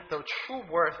see the true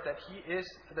worth that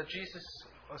that Jesus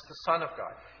was the Son of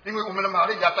God. 因为我们的玛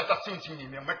利亚在他信心里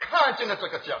面，我们看见了这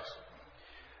个价值。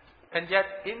 And yet,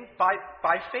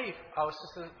 by faith, our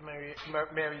sister Mary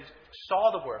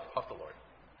saw the worth of the Lord,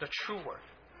 the true worth.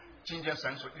 今天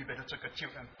神所预备的这个救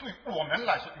恩，对我们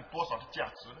来说有多少的价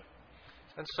值呢？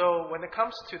 And so, when it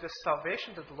comes to the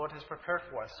salvation that the Lord has prepared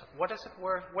for us, what is it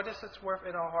worth? What is its worth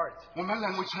in our hearts? 我们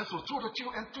认为神所做的救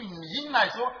恩对你来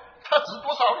说，它值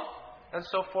多少呢？ And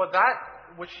so, for that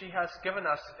which He has given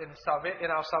us in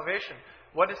our salvation,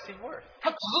 what is He worth?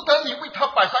 它值得你为他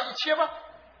摆上一切吗？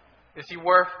 Is He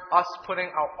worth us putting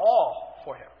our all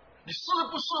for Him? 你是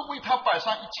不是为他摆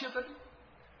上一切的呢？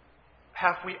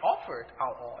 Have we offered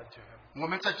our all unto Him? 我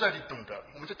们在这里懂得，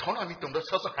我们在头脑里懂得，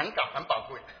这是很宝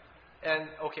贵的。 And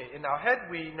okay, in our head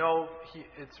we know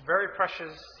it's very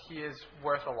precious. He is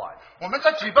worth a lot. 我们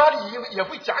在嘴巴里也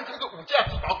会讲这个无价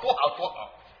之宝多好多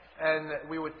好。 And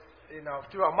we would,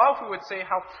 through our mouth we would say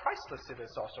how priceless it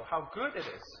is also, how good it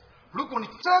is. 如果你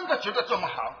真的觉得这么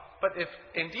好， But if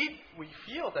indeed we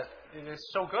feel that it is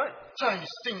so good, 在你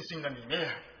信心的里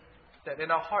面， that in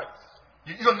our hearts,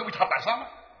 你愿意为他摆上吗？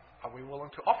 are we willing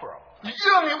to offer up? 你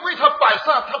愿意为他摆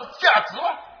上他的价值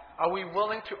吗？ Are we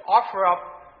willing to offer up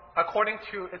according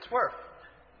to its worth?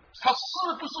 他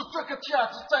是不是这个价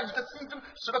值在你的心中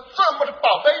是个这么的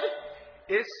宝贝呢？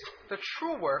 Is the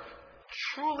true worth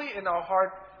truly in our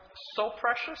heart so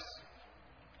precious?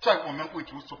 在我们为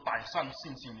主所摆上的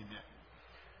信心里面，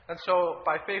 And so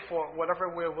by faith for whatever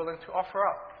we're willing to offer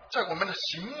up. 在我们的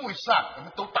行为上，我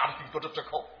们都打了许多的折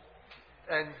扣。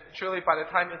 And surely by the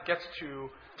time it gets to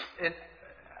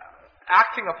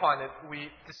acting upon it,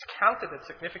 we discounted it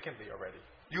significantly already.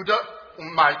 有的我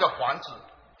们买一个房子，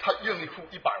他愿意付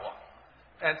100万；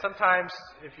 And sometimes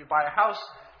if you buy a house,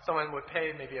 someone would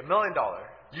pay maybe $1 million,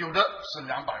 有的是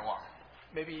200万。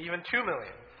 maybe even $2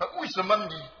 million. 为什么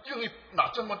你愿意拿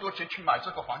这么多钱去买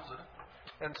这个房子呢？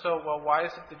 And so, well, why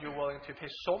is it that you're willing to pay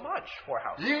so much for a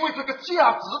house? 因为这个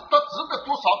价值它值得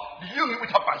多少，你愿意为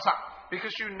它摆上。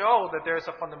 Because you know that there's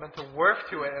a fundamental worth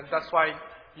to it, and that's why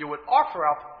you would offer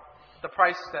up the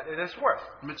price that it is worth.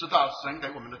 你们知道，神给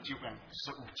我们的救恩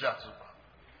是无价之宝。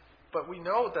 But we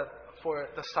know that for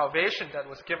the salvation that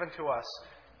was given to us,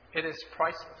 it is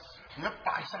priceless. 你们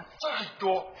摆上再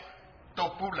多，都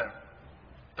不能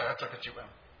得这个救恩。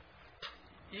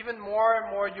 Even more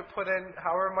and more you put in,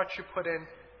 however much you put in,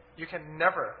 you can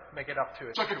never make it up to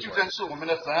it. 这个救恩是我们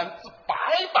的神是白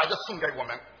白的送给我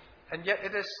们， And yet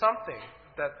it is something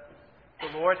that the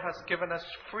Lord has given us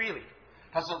freely.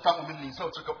 他是当我们领受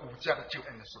这个无价的救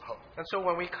恩的时候， And so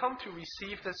when we come to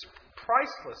receive this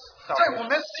priceless 在我 salvation,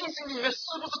 们信心里面，是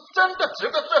不是真的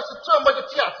觉得这是这么个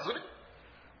价值呢？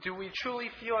 do we truly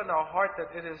feel in our heart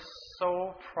that it is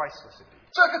so priceless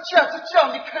indeed? 这个价值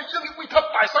叫你可以愿意为他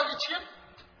摆上1000，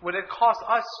 Would it cost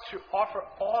us to offer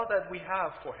all that we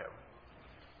have for Him?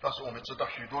 但是我们知道，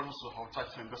许多的时候在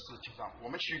神的事情上，我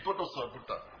们许多都舍不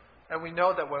得。 And we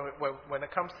know that when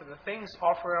it comes to the things,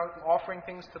 offering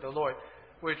things to the Lord,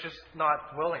 we're just not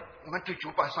willing. 我们对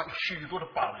主摆上有许多的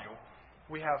保留，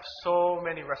 We have so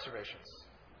many reservations.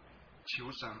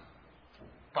 求神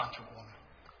帮助我们，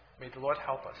 May the Lord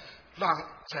help us, 让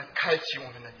神开启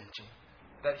我们的眼睛，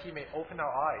 that He may open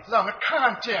our eyes, 让我们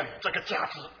看见这个价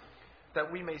值。 that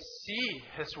we may see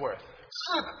His worth,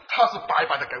 是的，他是白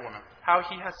白的给我们， how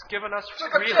He has given us 这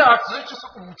个 freely, 价值就是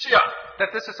无价，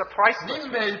 that this is a 你 priceless.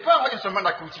 没办法用什么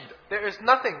来估计的。 There is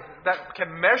nothing that can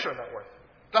measure that worth.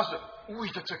 但是为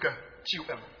了这个救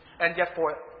恩， And yet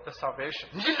for the salvation,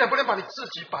 你能不能把你自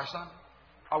己摆上？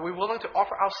 are we willing to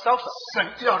offer ourselves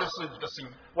up? 神要的是你的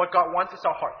心， What God wants is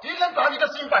our heart. 你能把你的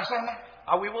心摆上吗？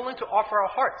 Are we willing to offer our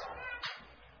heart?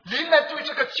 你能对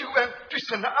这个救恩、对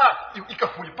神的爱有一个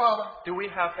回报吗？ Do we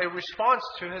have a response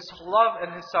to His love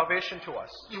and His salvation to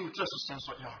us? 因为这是神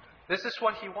所要的。 This is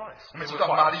what He wants. 我们 It 知道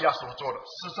玛 requires. 利亚所做的，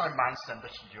实在满神的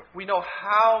喜悦。 We know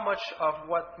how much of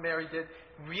what Mary did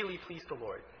really pleased the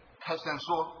Lord. 他想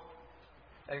说，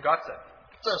 And God said,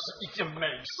 这是一件美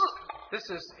事， this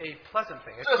is a pleasant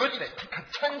thing, a 这是 good 一 thing. 件可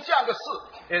称赞的事，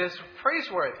 It is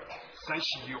praiseworthy 神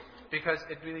喜悦。 because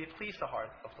it really pleased the heart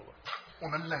of the Lord. 我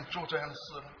们能做这样的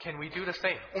事吗？ Can we do the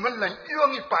same? 我们能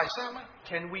愿意摆上吗？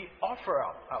 Can we offer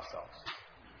up ourselves?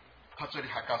 他这里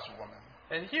还告诉我们，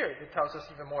 And here it tells us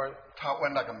even more 他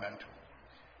问那个门徒，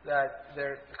 that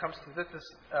there comes to this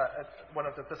one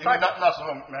of the 因为 disciples. 那时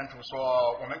候门徒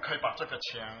说，我们可以把这个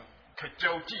钱可以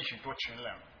周济许多穷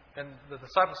人。 And the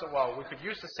disciples said, well, we could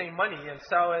use the same money and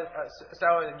sell it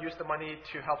and use the money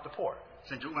to help the poor.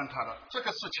 神就问他了，这个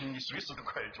事情你随时都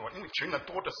可以做，因为穷人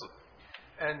多的是。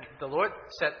 And the Lord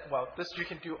said, well, this you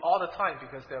can do all the time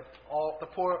because the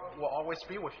poor will always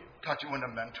be with you. 他就问了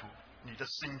门徒，你的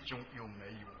心中有没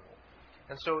有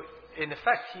我？ And so, in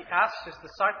effect, he asked his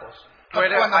disciples, 他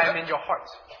whether 问 I 了 am in your heart.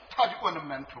 他就问了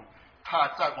门徒，他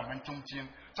在我们中间，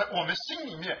在我们心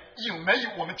里面有没有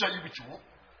我们这一位主？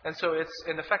 And so it's,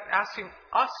 in effect, asking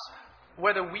us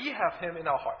whether we have him in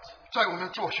our hearts. 在我们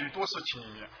做许多事情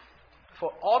里面，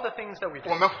 For all the things that we 我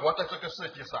do, 们活在这个世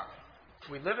界上，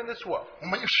 we live in this world. 我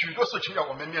们有许多事情要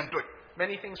我们面对，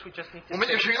 Many things we just need 我 to 们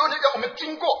有 face. 许多人要我们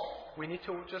经过。 We need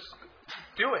to just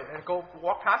do it and go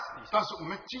walk past these. 但是我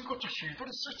们经过这许多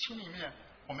的事情里面，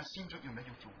我们心中有没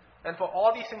有主？ And for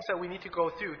all these things that we need to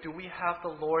go through, do we have the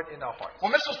Lord in our hearts? 我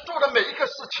们所做的每一个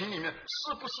事情里面，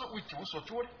是不是为主所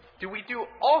做的？ Do we do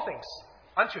all things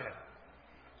unto him?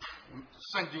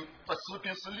 圣经在诗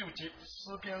篇16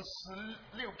篇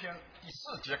第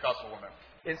4节告诉我们，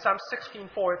 In Psalm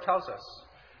 16:4 it tells us,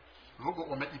 如果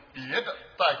我们以别的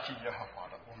代替耶和华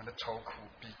的，我们的愁苦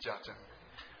必加增。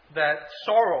 that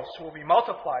sorrows will be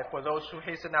multiplied for those who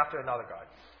hasten after another God.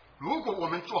 如果我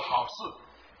们做好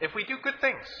事， If we do good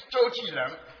things, 周济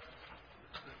人，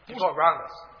 people around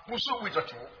us, 不是为着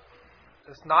主，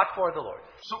 it's not for the Lord.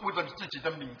 是为着你自己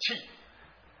的名气，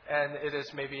 And it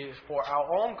is maybe for our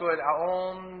own good, our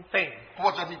own fame,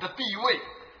 或者你的地位，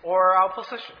 or our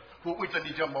position, 或为着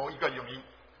你的某一个原因，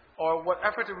 or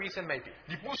whatever the reason may be.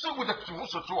 你不是为了主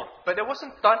所做的， But it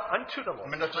wasn't done unto the 我 Lord.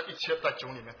 们的这一切在主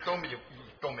里面都没有意义，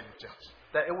都没有价值。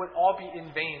 That it would all be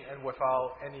in vain and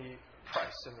without any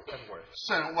price and worth.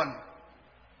 神问，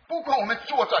不管我们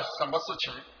做在什么事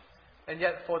情， And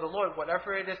yet for the Lord,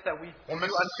 whatever it is that we 我 do 们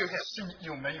unto Him, 心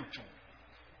有没有主？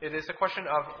 it is a question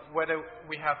of whether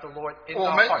we have the Lord in 我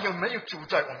our 们 heart. 有没有主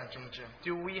在我们中间？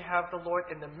 Do we have the Lord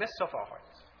in the midst of our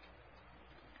hearts?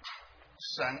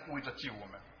 神为了救我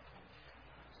们，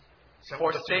神 For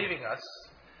为了救我们 saving us,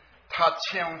 他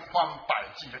千方百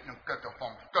计的用各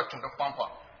种的方法，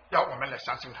要我们来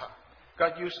相信他。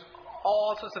 God used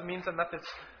all sorts of means and methods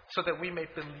so that we may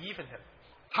believe in Him.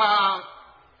 他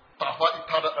打发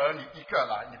他的儿女一个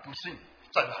来，你不信，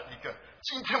再来一个。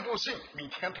今天不信，明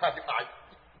天他就来，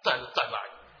再来。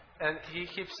 And He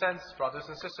keeps sends brothers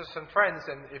and sisters and friends.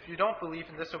 And if you don't believe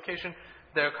in this occasion,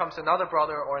 there comes another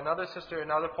brother or another sister,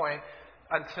 another point,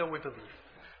 until we believe.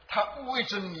 他为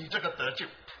着你这个得救，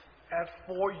 And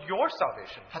for your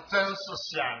salvation, 他真是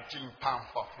想尽办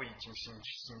法费尽心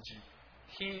机。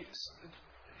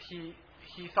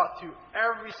 He thought through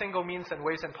every single means and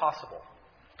ways impossible.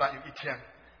 但有一天，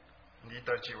你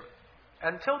得救了。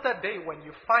 Until that day when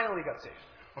you finally got saved.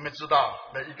 我们知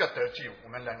道每一个得救，我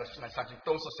们两个来相信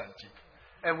都是神迹。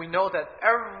 And we know that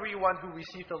everyone who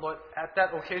received the Lord at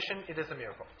that occasion, it is a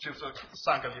miracle. 就是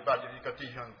上个礼拜有一个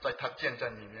弟兄在他见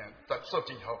证里面，在受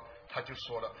浸以后，他就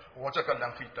说了：“我这个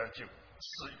人会得救，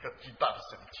是一个极大的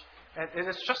神迹。” And it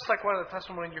is just like one of the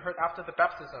testimonies you heard after the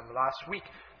baptism last week,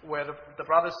 where the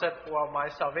brother said, well, my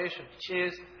salvation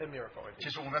is a miracle. 其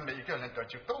实我们每一个人得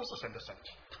救都是神的神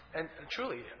迹。 And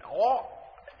truly,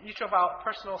 each of our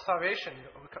personal salvation,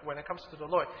 when it comes to the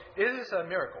Lord, is a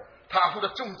miracle. 他付了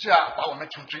重价把我们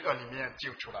从罪恶里面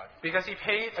救出来， Because He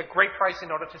paid a great price in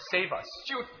order to save us.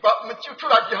 就把我们救出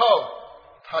来以后，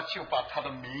他就把他的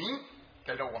名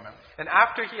给了我们。 And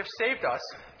after He has saved us,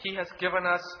 He has given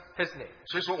us His name.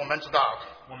 所以说我们知道，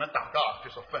我们祷告就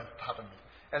是奉他的名，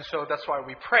 And so that's why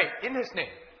we pray in His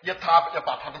name. 他要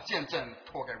把他的见证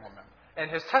托给我们。 And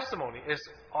His testimony is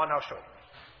on our shoulder.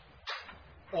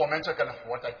 我们这个人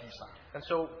活在地上， And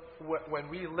so when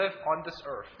we live on this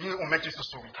earth, 因为我们就是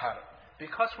属于他的，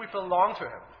 because we belong to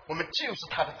Him, 我们就是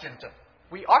他的见证。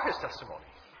 we are His testimony.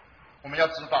 我们要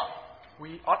知道，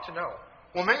 We ought to know.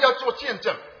 我们要做见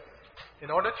证， In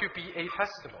order to be a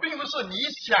testimony. 并不是你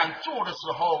想做的时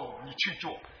候你去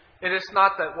做。 It is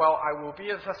not that, well, I will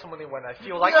be a testimony when I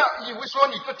feel 不 like 要 it. 以为说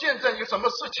你的见证有什么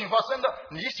事情发生的，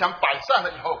你想摆上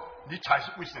了以后，你才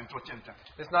是为神做见证。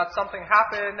 It's not something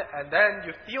happen and then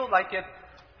you feel like it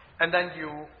and then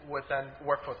you would then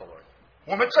work for the Lord.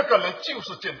 我们这个人就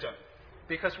是见证，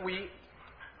 Because we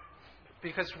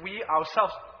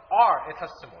ourselves are a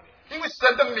testimony. 因为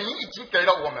神的名已经给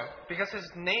了我们。 Because His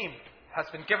name has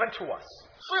been given to us.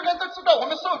 所有人都知道我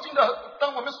们受尽了，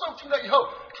当我们受尽了以后，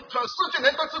全世界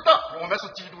人都知道我们是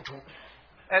基督徒。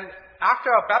 And after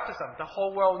our baptism, the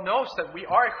whole world knows that we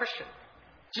are a Christian.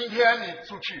 今天你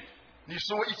出去，你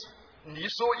说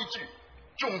一句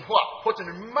重话，或者你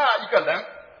骂一个人，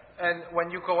 And when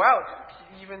you go out,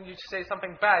 even you say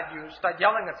something bad, you start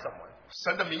yelling at someone.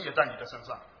 神的名也在你的身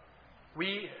上，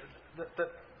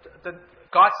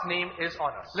 God's name is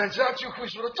on us. 人家就会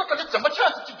说这个人怎么像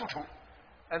是基督徒？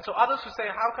 And so others would say,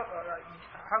 how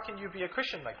can you be a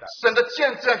Christian like that? 神的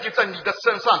见证就在你的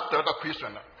身上得到亏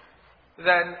损了。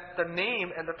 Then the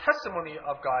name and the testimony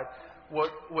of God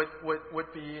would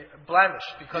be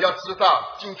blemished 你 because 要知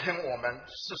道，今天我们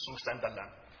是属神的人，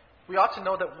 we ought to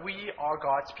know that we are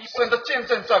God's people. 神的见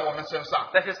证在我们身上。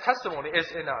 That His testimony is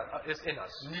in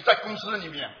us. 你在公司里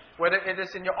面， Whether it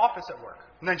is in your office at work.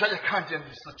 人家也看见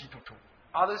你是基督徒。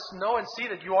 Others know and see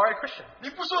that you are a Christian. 你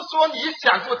不是说你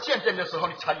想做见证的时候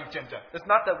你才有见证， It's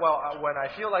not that, well, when I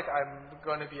feel like I'm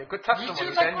going to be a good 你 testimony,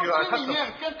 就在 then 公 you are a 司里 testimony.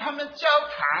 面跟他们交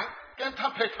谈，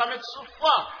陪他们吃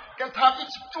饭，跟他一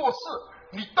起做事，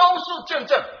你都是见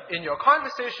证。 In your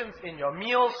conversations, in your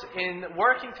meals, in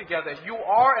working together, you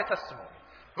are a testimony.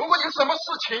 如果有什么事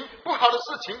情不好的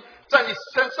事情在你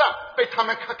身上被他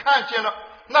们看见了，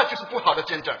那就是不好的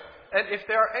见证。 And if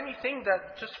there are anything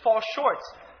that just falls short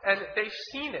and they've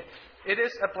seen it, it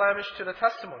is a blemish to the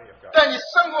testimony of God. 在你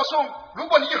生活中，如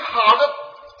果你有好的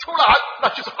出来，那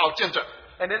就是好见证。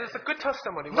 And it is a good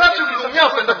testimony. 那就是荣耀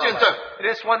神的见证。 It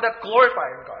is one that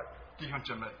glorifies God. 弟兄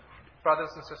姐妹， Brothers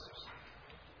and sisters,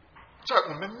 在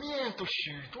我们面对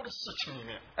许多的事情里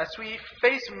面， as we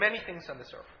face many things on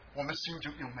this earth, 我们心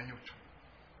中有没有主？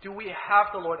 do we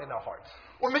have the Lord in our hearts?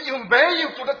 我们有没有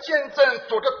主的见证、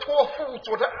主的托付、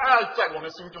主的爱在我们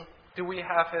心中？ Do we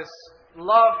have His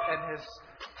love and His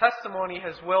testimony,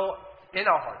 His will in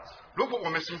our hearts. 如果我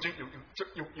们心中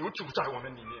有主在我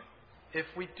们里面， If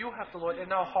we do have the Lord in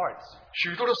our hearts,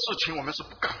 许多的事情我们是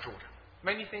不敢做的，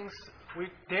 many things we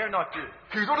dare not do.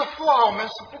 许多的话我们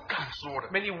是不敢说的，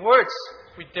 Many words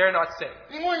we dare not say.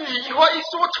 因为你话一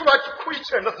说出来就亏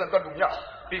欠了神的荣耀。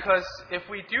 Because if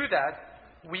we do that,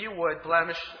 we would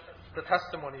blemish the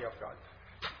testimony of God.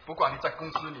 不管你在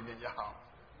公司里面也好，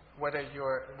 Whether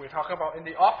we're talking about in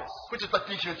the office, 或者在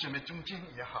弟兄姐妹中间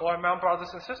也好， or among brothers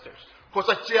and sisters, 或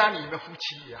在家里面夫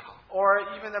妻也好， or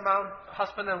even among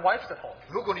husband and wives at home.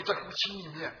 如果你在夫妻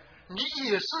里面，你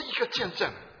也是一个见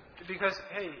证， Because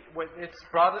hey, when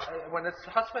it's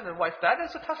husband and wife, that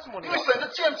is a testimony. 因为神的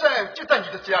见证就在你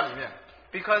的家里面。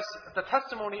 Because the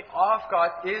testimony of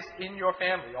God is in your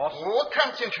family also. 我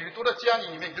看见许多的家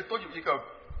里面都有一个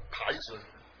牌子，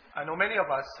 I know many of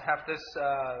us have this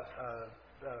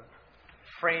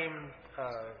frame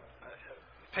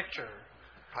picture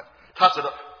他说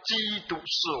的基督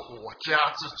是我家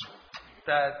之主。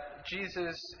 that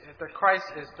Christ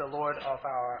is the Lord of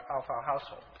our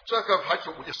household. 这个牌子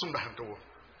我也送了很多。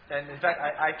 And in fact,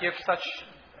 I give such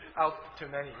out to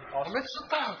many 我 also. 们知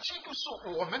道基督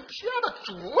是我们家的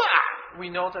主啊， We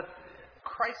know that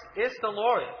Christ is the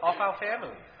Lord of our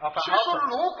family, of our 所以说 household.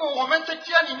 如果我们在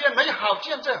家里面没有好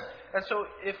见证， And so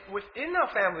if within our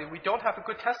family we don't have a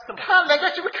good testimony, 他人家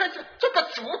就会看见这个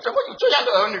主怎么有这样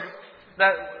的儿女。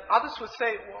 that others would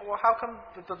say, well, how come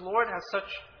the Lord has such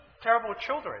terrible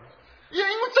children? 也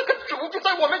因为这个主就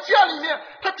在我们家里面，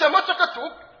他怎么这个主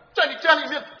在你家里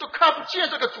面都看不见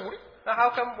这个主呢？ Now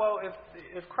how come, well,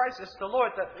 if Christ is the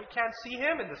Lord, that we can't see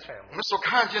him in this 我 family? 们所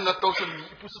看见的都是你，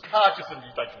不是他，就是你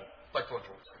在做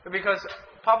主。 Because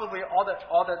probably all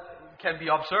that can be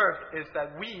observed is that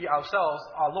we ourselves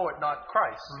are Lord, not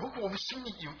Christ. 如果我们心里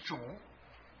有主，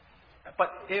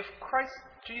 But if Christ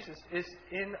Jesus is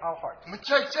in our heart, 我们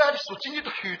在家里所经历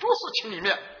的许多事情里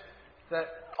面， that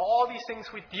all these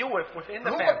things we deal with within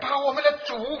the 如果 family, 把我们的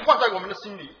主放在我们的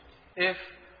心里， if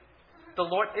the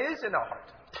Lord is in our heart,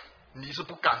 你是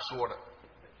不敢说的，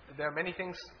 there are many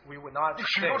things we would not 有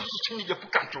许 say, 多的事情你也不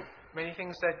敢做。 many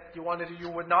things that you wanted to do, you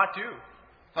would not do.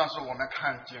 但是我们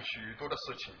看见许多的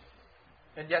事情，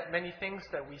 And yet many things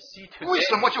that we see 为 today,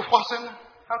 什么就发生呢？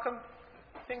 how come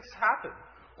things happen?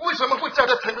 为什么会在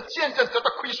这城的见证得到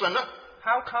亏损呢？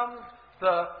 How come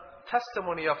the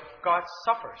testimony of God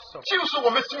suffers so? 就是我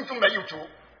们心中没有主，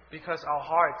 Because our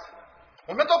heart,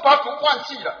 我们都把主忘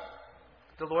记了，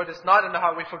 the Lord is not in the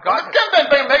heart, we 我 forgot 们 him. 根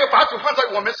本没有把主放在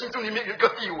我们心中里面有一个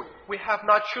地位。 We have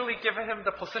not truly given him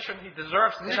the position he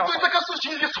deserves 你 in 对 our 这 heart. 个事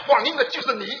情也反映的就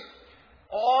是你，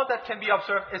 All that can be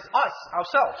observed is us,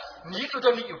 ourselves. 你觉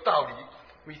得你有道理，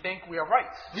 We think we are right.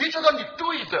 你觉得你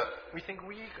对的， We think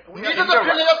we 你 are 觉 in 得 the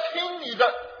别人 right. 要听你的，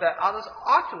 That others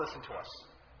ought to listen to us.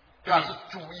 但是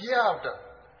主要的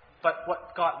But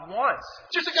what God wants,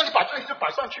 就是要你把这些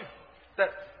摆上去， that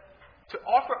to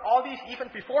offer all these even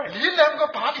before him. 你能够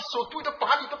把你所对的、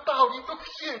把你的道理都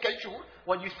献给主，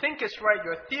 What you think is right,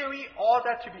 your theory, all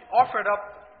that to be offered up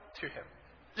to him.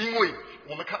 因为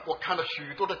我看到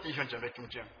许多的弟兄姐妹中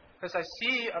间， Because I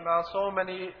see among so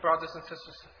many brothers and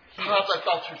sisters, 他在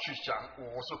到处去想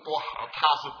我是多好，他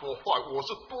是多坏，我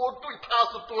是多对，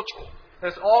他是多丑。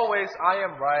 there's always I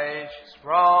am right, he's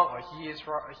wrong, or he is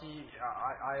wrong.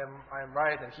 I am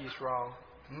right and he is wrong.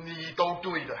 你都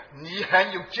对的，你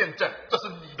很有见证，这是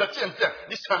你的见证，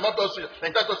你什么都是，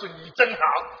人家都是你真好，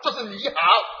这是你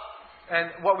好。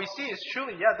 And what we see is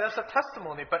truly, yeah, there's a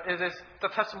testimony, but it is the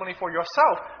testimony for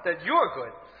yourself that you are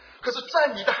good. 可是，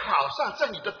在你的好上，在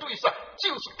你的对上，就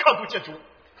是看不见主。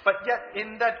 But yet,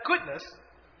 in that goodness,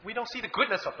 we don't see the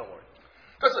goodness of the Lord.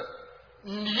 可是，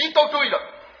你都对了，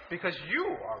 Because you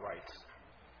are right.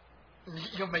 你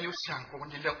有没有想过，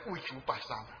你连为主摆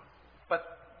上的？ But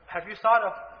have you thought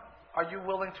of, are you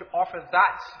willing to offer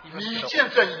that even 你 to the 见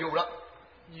证有了，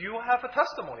 You have a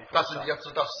testimony for 但是你 yourself. 要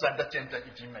知道，神的见证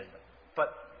已经没了。 But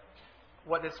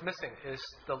what is missing is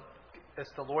the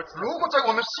Lord's 如 testimony. 果在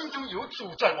我们心中有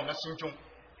主在我们心中，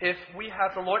 If we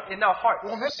have the Lord in our heart,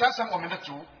 我们想想我们的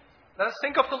主， let us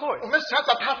think of the Lord. 我们想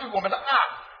想他对我们的爱，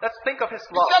 Let's think of His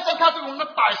想 love. 想他对我们的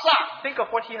摆上， Think of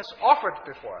what He has offered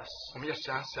before us. 我们要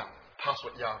想想他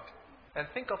所要的， And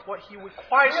think of what He 我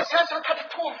requires 们要 us. 想想他的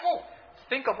托付，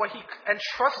 Think of what He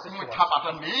entrusted 因为 to 他 us.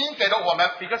 把他名给了我们，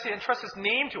 Because He entrusts His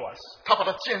name to us. 他把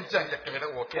他见证也给了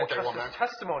我， He 托给我 entrusts 们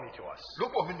His。testimony to us. 如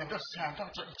果我们能够想到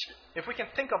这一切， If we can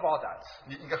think of all that,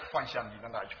 你应该放下你的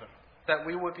那一份， that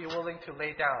we would be willing to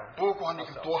lay down, 不管你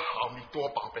有多好，你多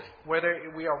宝贝， whether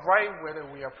we are right, whether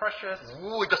we are precious,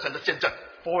 为着神的见证，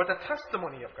 for the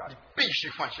testimony of God. 你必须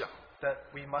放下。that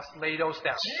we must lay those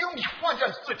down. 只有你放下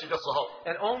你自己的时候，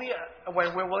 And only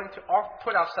when we're willing to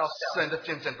put ourselves down, 神的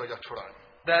见证都要出来。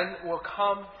 then will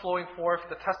come flowing forth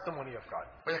the testimony of God.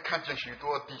 我也看见许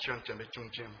多弟兄姐妹中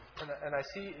间， And I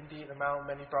see indeed among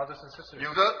many brothers and sisters.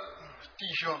 有的弟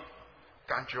兄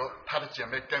感觉他的姐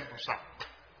妹跟不上，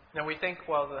 And we think,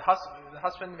 well, the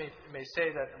husband may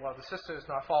say that, well, the sister is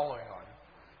not following on.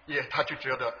 他就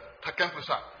觉得他跟不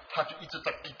上，他就一直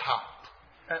在逼他，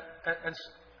 And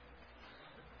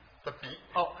在逼。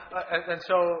 and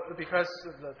so because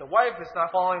the wife is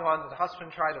not following on, the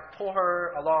husband tried to pull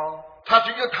her along, 他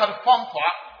就用他的方法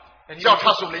and 叫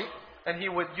他属灵。 he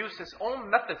would use his own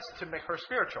methods to make her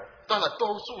spiritual. 当然，多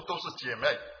数都是姐妹，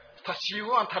他希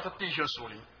望他的弟兄属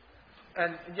灵，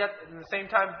 And yet, at the same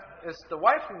time, it's the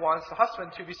wife who wants the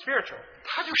husband to be spiritual.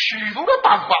 他有许多的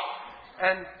办法，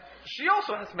 And she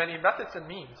also has many methods and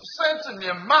means. 甚至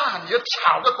连骂、连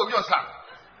吵的都用上。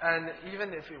 And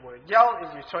even if it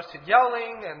resorts to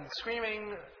yelling and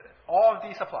screaming, all of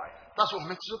these apply. 但是我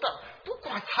们知道，不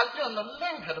管他用了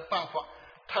任何的办法，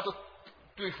他的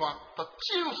对方他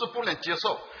就是不能接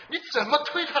受，你怎么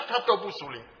推他，他都不属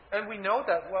灵。 And we know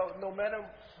that, well, no matter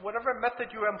whatever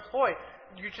method you employ,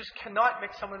 you just cannot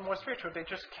make someone more spiritual. They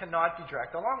just cannot be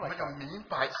dragged along 我 like 们要 that. 明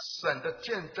白，神的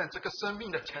见证，这个生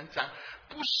命的成长，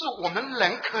不是我们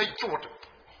人可以做的。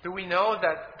 Do we know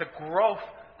that the growth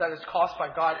that is caused by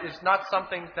God is not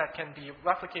something that can be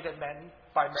replicated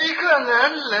by 一 man? 个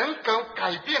人能够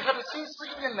改变他的心思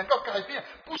意念，能够改变，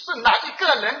不是哪一个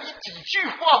人你几句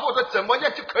话或者怎么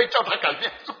样就可以叫他改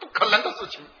变，是不可能的事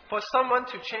情。 For someone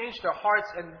to change their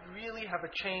hearts and really have a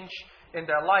change in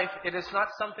their life, it is not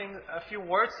something, a few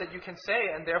words that you can say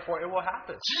and therefore it will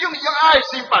happen. 只有你用爱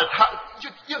心摆他，就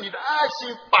用你的爱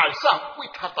心摆上，为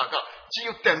他祷告。只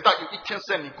有等到有一天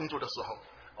圣灵工作的时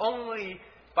候， Only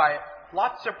by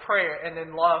lots of prayer and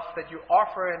in love that you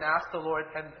offer and ask the Lord,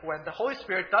 and when the Holy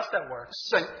Spirit does that work,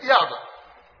 神要的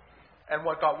and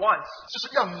what God wants 就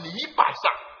是要你摆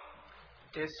上，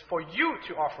 is for you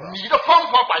to offer up. 你的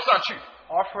方法摆上去，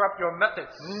 Offer up your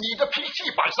methods. 你的脾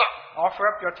气摆上。 Offer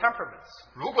up your temperaments.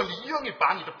 如果你愿意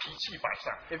把你的脾气摆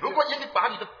上， If you- 如果愿意把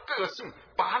你的个性、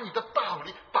把你的道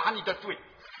理、把你的对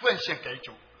奉献给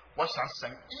主，我想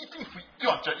神一定会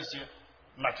用这一些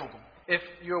来做工。 If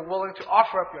you're willing to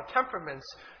offer up your temperaments,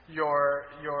 your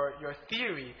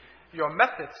theory, your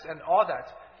methods, and all that,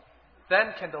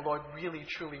 then can the Lord really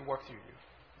truly work through you.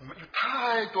 我们有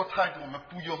太多我们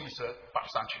不愿意摆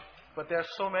上去， But there are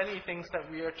so many things that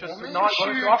we are 我 just 们有 not 许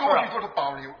going to 多 offer 许多 up. 的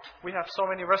保留。 We have so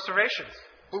many restorations.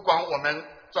 不管我们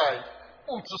在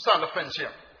物质上的奉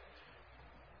献，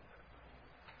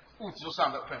物质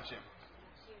上的奉献，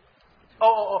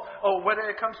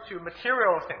 Whether it comes to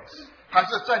material things, 还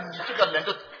是在你这个人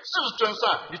的自尊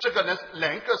上，你这个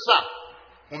人格上，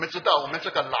我们知道，我们这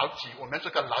个老己，我们这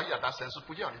个老亚当，神是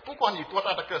不要你，不管你多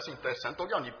大的个性，对神都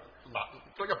要你拿，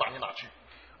都要把你拿去。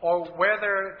 or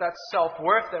whether that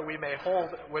self-worth that we may hold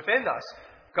within us,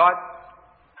 God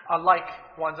alike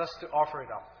wants us to offer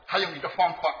it up. 还有你的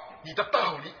方法、你的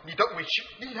道理、你的委屈，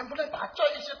你能不能把这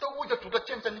一些都为了主的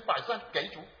见证，你摆上给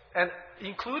主？ And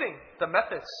including the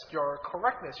methods, your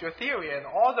correctness, your theory, and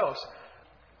all those,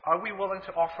 are we willing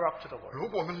to offer up to the Lord? 如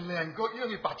果我们能够愿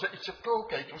意把这一切都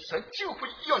给主，神就会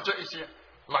用这一些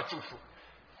来祝福。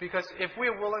 Because if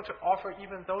we're willing to offer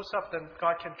even those up, then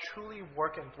God can truly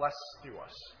work and bless through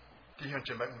us. 弟兄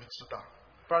姐妹，我们知道，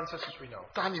 Brothers and sisters, we know.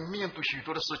 当你面对许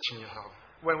多的事情以后，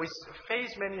 When we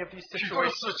face many of these 许多的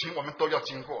situations, 事情我们都要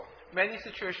经过， many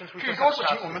situations we 许 just 多 have 事 to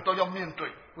情 pass 我们 through. 都要面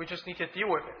对。 We just need to deal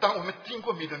with it. 当我们经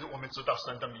过面对，我们知道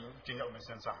神的名进在我们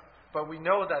身上， But we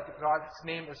know that God's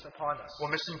name is upon us. 我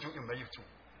们心中有没有主？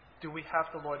 Do we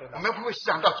have the Lord in 我 us? 们会不会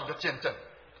想到主的见证？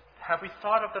 Have we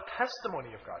thought of the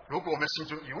testimony of God? 如果我们心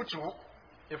中有主，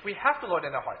 If we have the Lord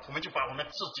in our hearts, 我们就把我们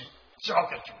自己交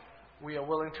给主， we are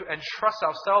willing to entrust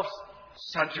ourselves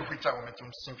神就会在我们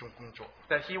心中工作。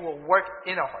 that He will work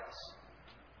in our hearts.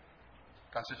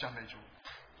 感谢赞美主，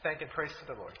 Thank and praise to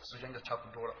the Lord. 时间也差不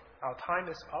多了。 Our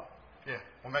time is up.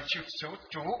 我们去求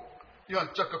主用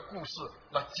这个故事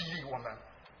来激励我们，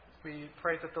 We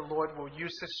pray that the Lord will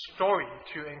use this story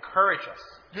to encourage us.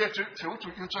 也求主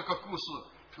用这个故事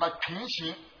来平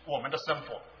行我们的生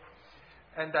活，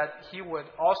 And that He would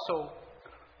also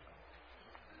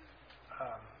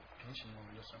平行我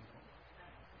们的生活。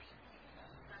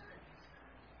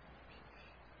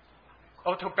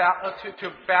 to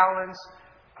balance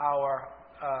our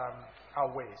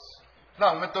ways.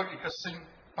 让我们都有一个心，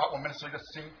把我们的这个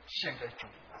心献给主，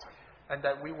 And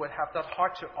that we would have that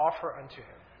heart to offer unto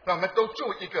Him. 让我们都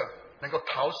做一个能够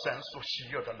讨神所喜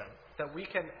悦的人。 That we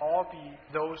can all be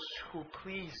those who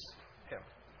please Him.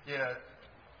 也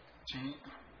请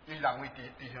一两位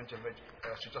弟兄姐妹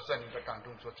随着圣灵的感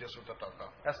动做结束的祷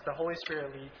告。 As the Holy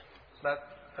Spirit leads, let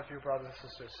a few brothers and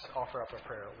sisters offer up a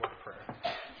prayer, a word of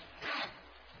prayer.